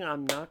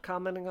 I'm not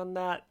commenting on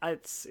that.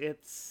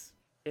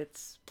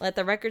 It's let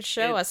the record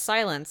show a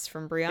silence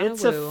from Brianna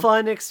It's Wu. a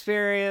fun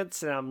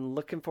experience, and I'm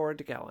looking forward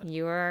to going.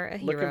 You are a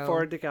hero. Looking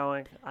forward to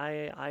going.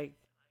 I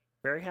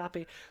very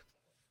happy.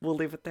 We'll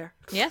leave it there.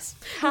 Yes.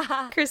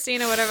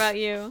 Christina, what about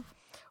you?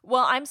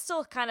 Well, I'm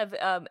still kind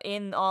of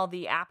in all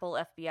the Apple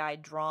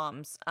FBI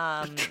drums.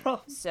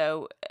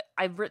 So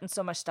I've written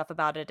so much stuff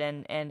about it,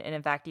 and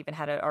in fact even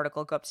had an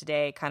article go up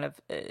today kind of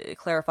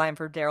clarifying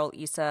for Darrell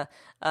Issa,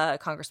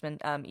 Congressman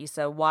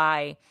Issa,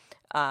 why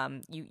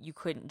you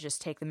couldn't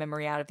just take the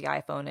memory out of the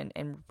iPhone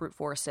and brute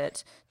force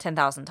it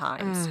 10,000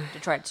 times to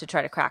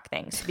try to crack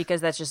things,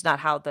 because that's just not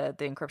how the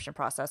encryption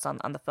process on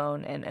the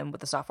phone and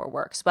with the software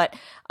works. But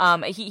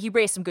he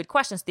raised some good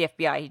questions to the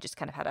FBI. He just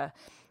kind of had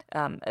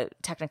a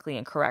technically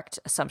incorrect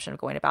assumption of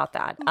going about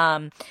that.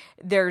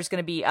 There's going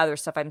to be other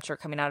stuff, I'm sure,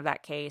 coming out of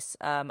that case.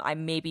 I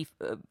may be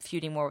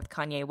feuding more with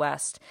Kanye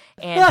West.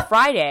 And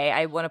Friday,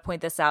 I want to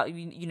point this out,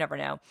 you never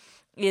know,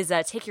 is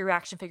take your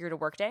action figure to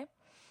work day.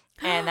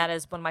 And that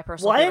is one of my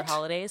personal favorite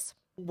holidays.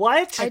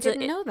 What? I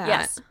didn't know that.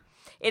 Yes.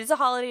 It is a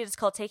holiday. It's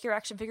called Take Your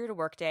Action Figure to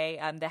Work Day.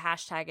 The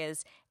hashtag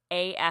is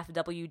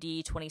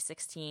AFWD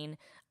 2016.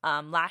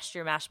 Last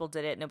year Mashable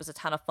did it, and it was a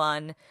ton of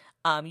fun.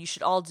 You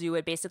should all do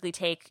it. Basically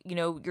take,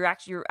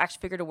 your action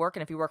figure to work,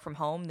 and if you work from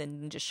home,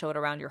 then just show it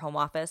around your home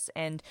office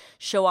and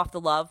show off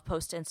the love.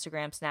 Post to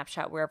Instagram,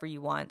 Snapchat, wherever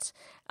you want.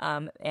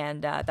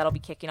 And that'll be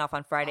kicking off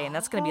on Friday, and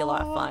that's going to be a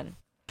lot of fun.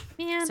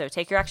 Man. So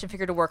take your action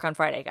figure to work on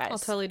Friday, guys. I'll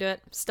totally do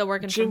it. Still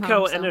working from Junko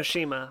home. So.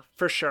 Enoshima,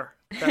 for sure.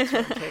 That's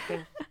what I'm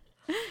taking.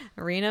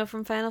 Reno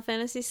from Final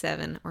Fantasy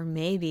VII, or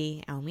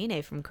maybe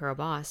Almine from Girl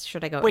Boss.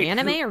 Should I go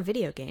anime or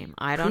video game?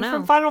 I don't know.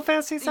 From Final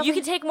Fantasy VII? You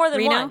can take more than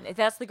Reno? one.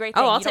 That's the great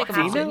thing. Oh, I'll You take don't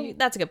them have all. to.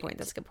 That's a good point.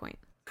 That's a good point.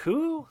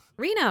 Who?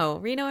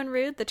 Reno and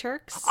Rude, the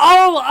Turks.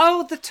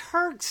 Oh, the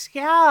Turks.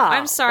 Yeah.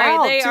 I'm sorry.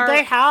 Wow.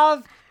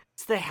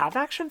 Do they have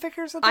action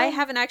figures of them? I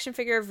have an action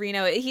figure of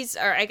Reno.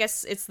 I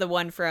guess it's the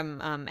one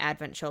from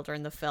Advent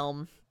Children, the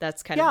film.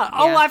 That's kind of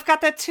I've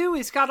got that too.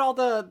 He's got all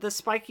the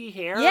spiky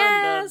hair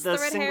yes, and the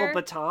red single hair.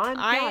 baton.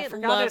 I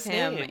forgot love his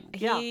him. name.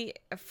 He,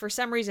 for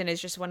some reason, is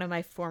just one of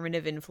my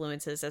formative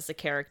influences as a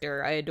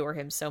character. I adore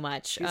him so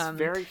much. He's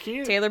very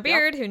cute. Taylor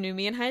Beard, who knew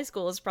me in high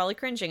school, is probably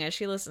cringing as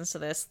she listens to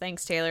this.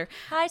 Thanks, Taylor.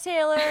 Hi,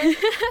 Taylor.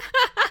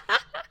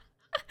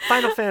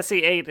 Final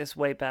Fantasy VIII is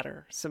way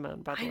better,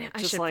 Simone, by the way. I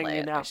Just should letting play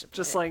you it. know. I should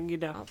Just play letting you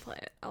know.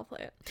 I'll play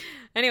it.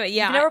 Anyway,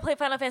 yeah. You've never played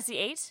Final Fantasy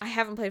VIII? I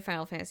haven't played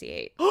Final Fantasy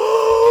VIII.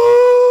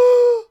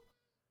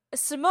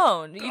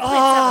 Simone, you played 7,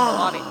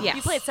 Bobby. Yes.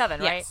 You played 7,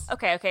 right? Yes.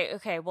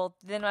 Okay. Well,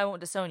 then I won't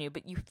disown you,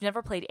 but you've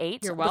never played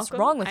 8? You're What's welcome.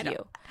 wrong with I don't-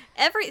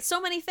 you? So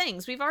many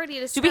things. We've already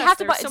discussed. Do we have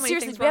to buy? There's so many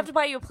Seriously, things do we have wrong. to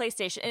buy you a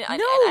PlayStation? And,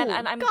 No,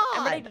 and I'm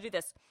God. ready to do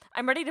this.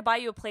 I'm ready to buy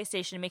you a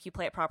PlayStation and make you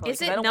play it properly. Is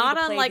 'cause I it don't want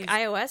not you to on play these...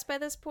 iOS by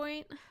this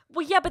point?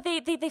 Well, yeah, but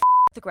they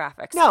the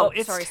graphics. No, Oh,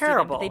 it's sorry,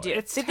 terrible. Steven, but they do.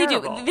 It's they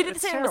terrible. do. They did the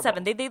It's same with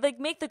 7. terrible. They like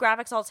make the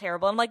graphics all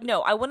terrible. I'm like,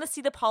 no, I want to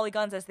see the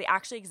polygons as they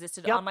actually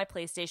existed Yep. on my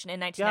PlayStation in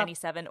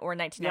 1997 or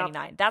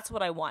 1999. That's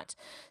what I want.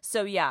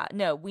 So yeah,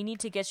 no, we need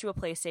to get you a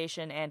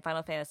PlayStation and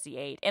Final Fantasy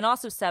VIII, and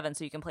also 7,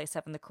 so you can play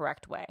 7 the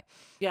correct way.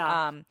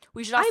 Yeah.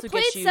 We should also I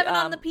played get you 7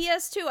 on the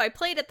PS2. I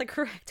played it the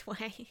correct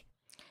way.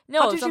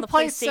 No, How it did was on you the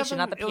play PlayStation, 7?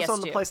 not the PS2. It was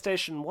on the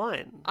PlayStation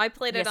 1. I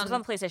played Yes, it it was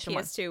on the PlayStation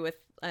 1. PS2 with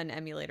an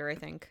emulator, I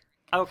think.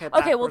 Okay,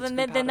 Okay, well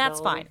backwards then that's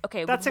fine. compatibility.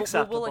 Okay, That's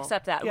acceptable. We'll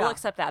accept that. Yeah. We'll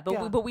accept that. But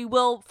Yeah. we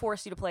will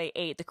force you to play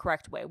 8 the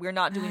correct way. We're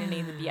not doing any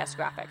of the BS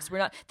graphics. We're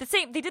not the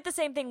same. They did the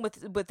same thing with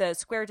the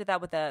Square did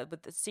that with the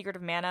Secret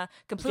of Mana.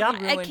 Completely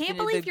Yep. ruined I can't the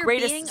believe you're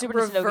greatest being Super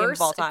Nintendo game reverse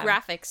of all time.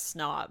 graphics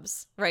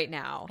snobs right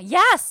now.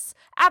 Yes,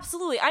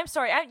 absolutely. I'm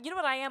sorry. You know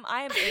what I am?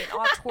 I am an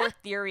auteur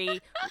theory.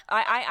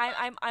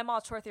 I'm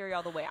auteur theory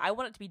all the way. I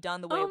want it to be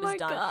done the way Oh it was my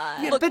done.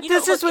 God. Yeah, Look, but you know,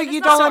 this is look, what it's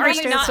you not- don't so Are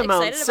understand, you not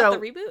Simone. excited So,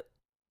 about the reboot?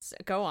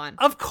 Go on.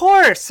 of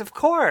course.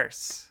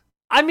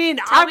 I mean,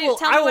 Tell me will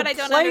what I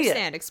don't play it.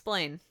 understand.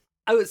 Explain.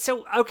 Oh,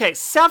 so okay,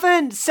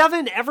 7.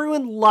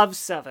 Everyone loves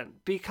 7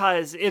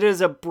 because it is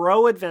a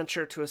bro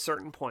adventure to a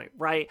certain point,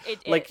 right?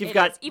 Like you've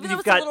got even though you've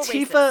it's a got little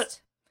Tifa.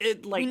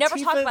 racist. We We never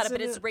talk about Tifa's it,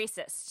 but in it's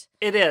racist.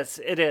 It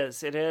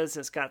is.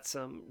 It's got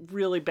some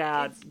really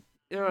bad.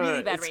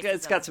 really bad It's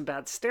racism. got some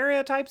bad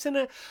stereotypes in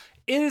it.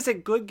 It is a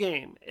good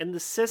game, and the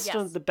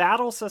systems, Yes. the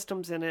battle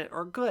systems in it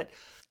are good.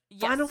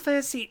 Yes. Final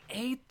Fantasy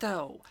VIII,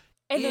 though.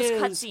 And those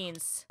is-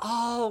 cutscenes.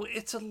 Oh,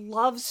 it's a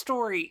love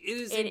story. It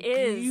is It a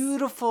is.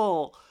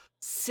 beautiful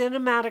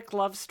cinematic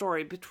love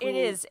story between. It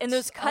is, and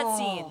those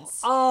cutscenes.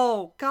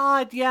 Oh,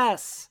 God,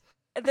 yes.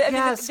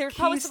 Yes, There's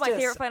probably some of my Keistis.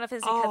 favorite Final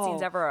Fantasy Oh,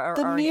 cutscenes ever. Are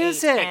the in 8,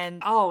 music.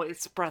 and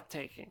It's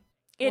breathtaking.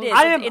 it is,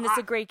 I am- and it's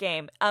a great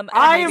game. I am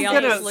Maybe I'll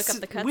gonna. just look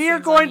up the We are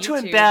cutscenes going on to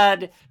YouTube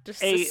embed just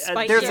to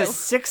spite there's you. a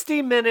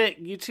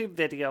 60-minute YouTube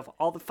video of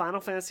all the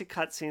Final Fantasy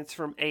cutscenes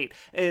from 8.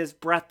 It is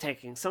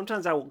breathtaking.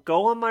 Sometimes I will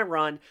go on my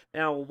run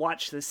and I will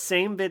watch the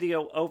same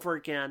video over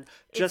again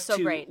just so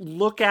to great.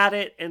 look at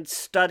it and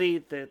study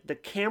the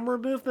camera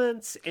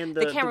movements and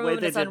the camera way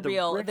movement they is did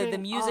unreal. The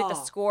rigging. music, the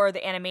Oh. score,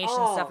 the animation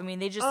stuff. I mean,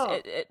 they just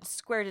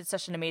Square did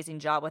such an amazing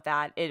job with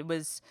that. It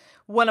was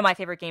one of my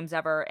favorite games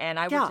ever. And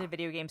I worked Yeah. at a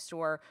video game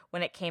store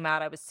when it came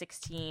out. I was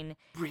 16.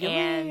 Really?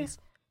 And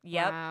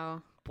yep.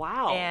 Wow.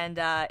 Wow. And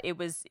it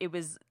was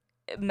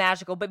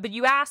magical. But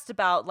you asked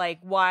about like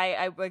why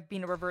I like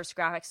being a reverse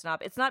graphics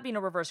snob. It's not being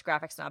a reverse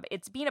graphics snob.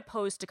 It's being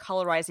opposed to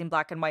colorizing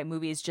black and white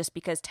movies just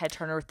because Ted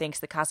Turner thinks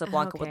that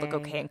Casablanca would look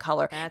okay in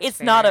color. That's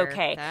It's not fair.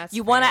 okay. That's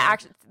You want to fair.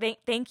 actually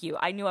thank you.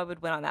 I knew I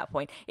would win on that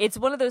point. It's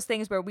one of those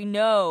things where we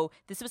know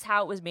this was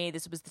how it was made.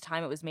 This was the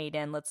time it was made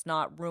in. Let's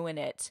not ruin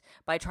it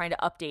by trying to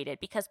update it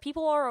because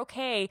people are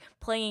okay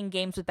playing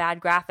games with bad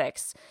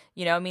graphics.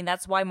 You know, I mean,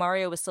 that's why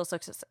Mario was still so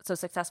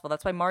successful.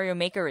 That's why Mario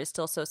Maker is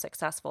still so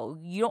successful.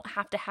 You don't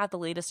have to have the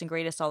latest and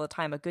greatest all the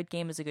time. A good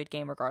game is a good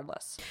game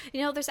regardless.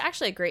 You know, there's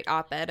actually a great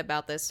op-ed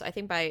about this, I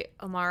think by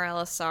Omar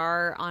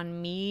El-Assar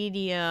on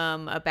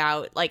Medium,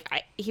 about, like,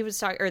 he was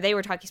talking, or they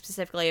were talking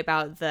specifically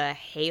about the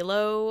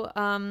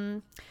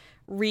Halo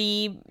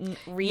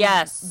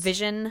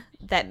revision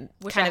that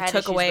Which kind I of had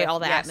took issues away with, all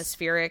the yes.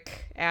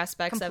 atmospheric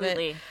aspects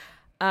Completely. of it.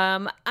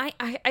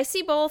 I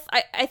see both.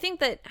 I think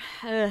that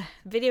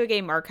video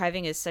game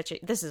archiving is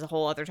this is a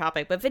whole other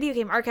topic, but video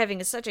game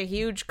archiving is such a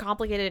huge,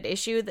 complicated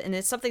issue, and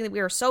it's something that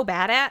we are so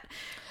bad at.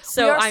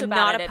 So I'm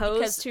not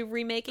opposed to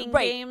remaking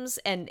games,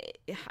 and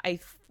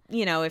if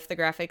the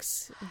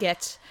graphics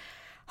get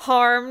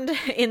harmed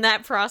in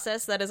that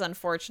process, that is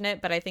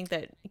unfortunate, but I think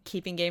that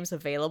keeping games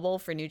available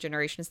for new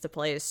generations to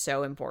play is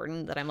so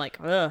important that I'm like,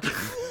 ugh.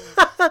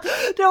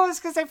 No, it's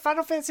because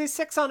Final Fantasy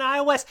VI on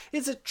iOS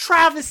is a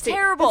travesty.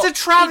 Terrible. It's a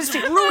travesty.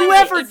 It ruins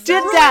Whoever it. It did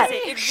ruins that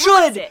it. It should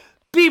ruins it.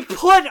 be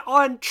put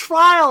on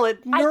trial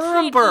at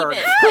Nuremberg.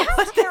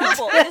 It's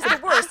terrible. It is the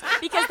worst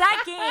because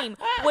that game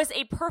was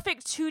a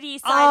perfect 2D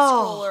side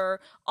scroller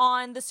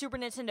on the Super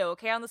Nintendo,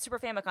 okay, on the Super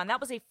Famicom. That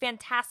was a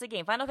fantastic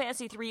game. Final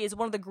Fantasy III is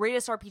one of the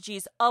greatest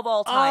RPGs of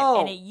all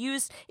time, and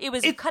it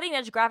was cutting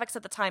edge graphics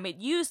at the time. It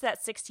used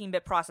that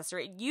 16-bit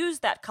processor. It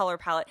used that color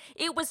palette.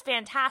 It was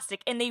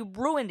fantastic, and they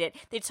ruined it.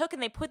 They took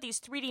and they put these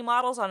 3D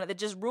models on it that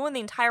just ruined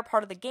the entire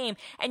part of the game,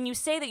 and you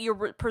say that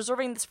you're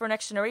preserving this for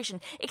next generation,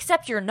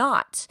 except you're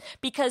not,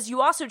 because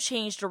you also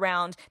changed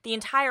around the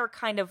entire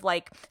kind of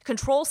like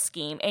control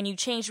scheme, and you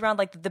changed around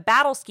like the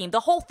battle scheme. The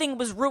whole thing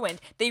was ruined.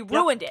 They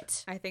ruined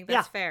it. I think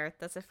that's fair.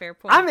 That's a fair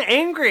point. I'm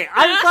angry.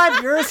 I'm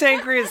glad you're as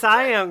angry as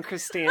I am,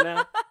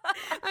 Christina.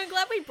 I'm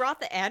glad we brought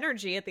the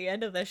energy at the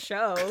end of the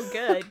show.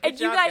 Good And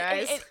job,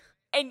 guys.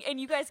 And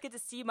you guys get to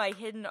see my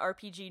hidden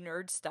RPG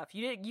nerd stuff.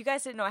 You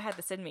guys didn't know I had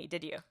this in me,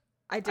 did you?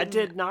 I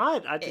did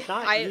not.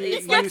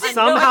 It's You like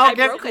somehow I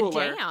get broke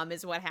cooler. a jam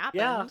is what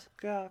happened.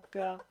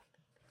 Yeah.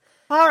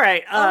 All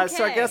right,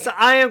 so I guess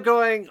I am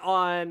going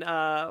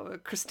on.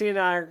 Christina and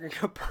I are going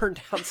to burn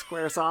down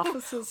Square's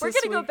offices. We're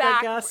going to go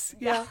back. I guess.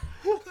 Yeah.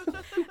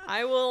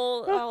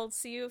 I'll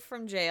see you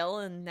from jail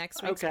in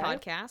next week's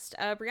podcast.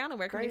 Brianna,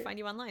 where can we find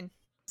you online?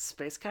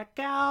 Space Cat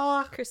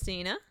Gal.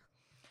 Christina.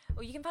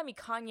 Well, you can find me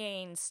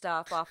Kanye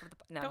stuff off of the.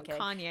 No, Don't I'm kidding.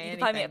 Kanye You can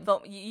find me anything. at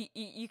film. You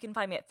can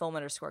find me at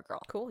film_girl.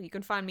 Cool. You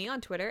can find me on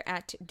Twitter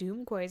at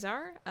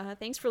DoomQuasar.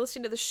 Thanks for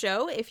listening to the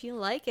show. If you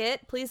like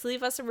it, please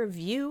leave us a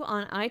review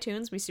on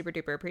iTunes. We super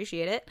duper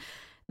appreciate it.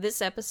 This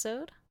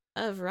episode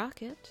of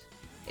Rocket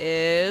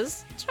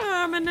is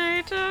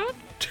terminated.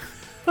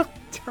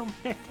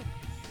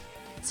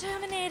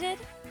 Terminated.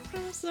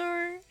 I'm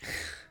sorry.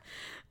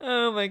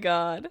 Oh my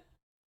god.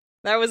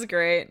 That was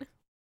great.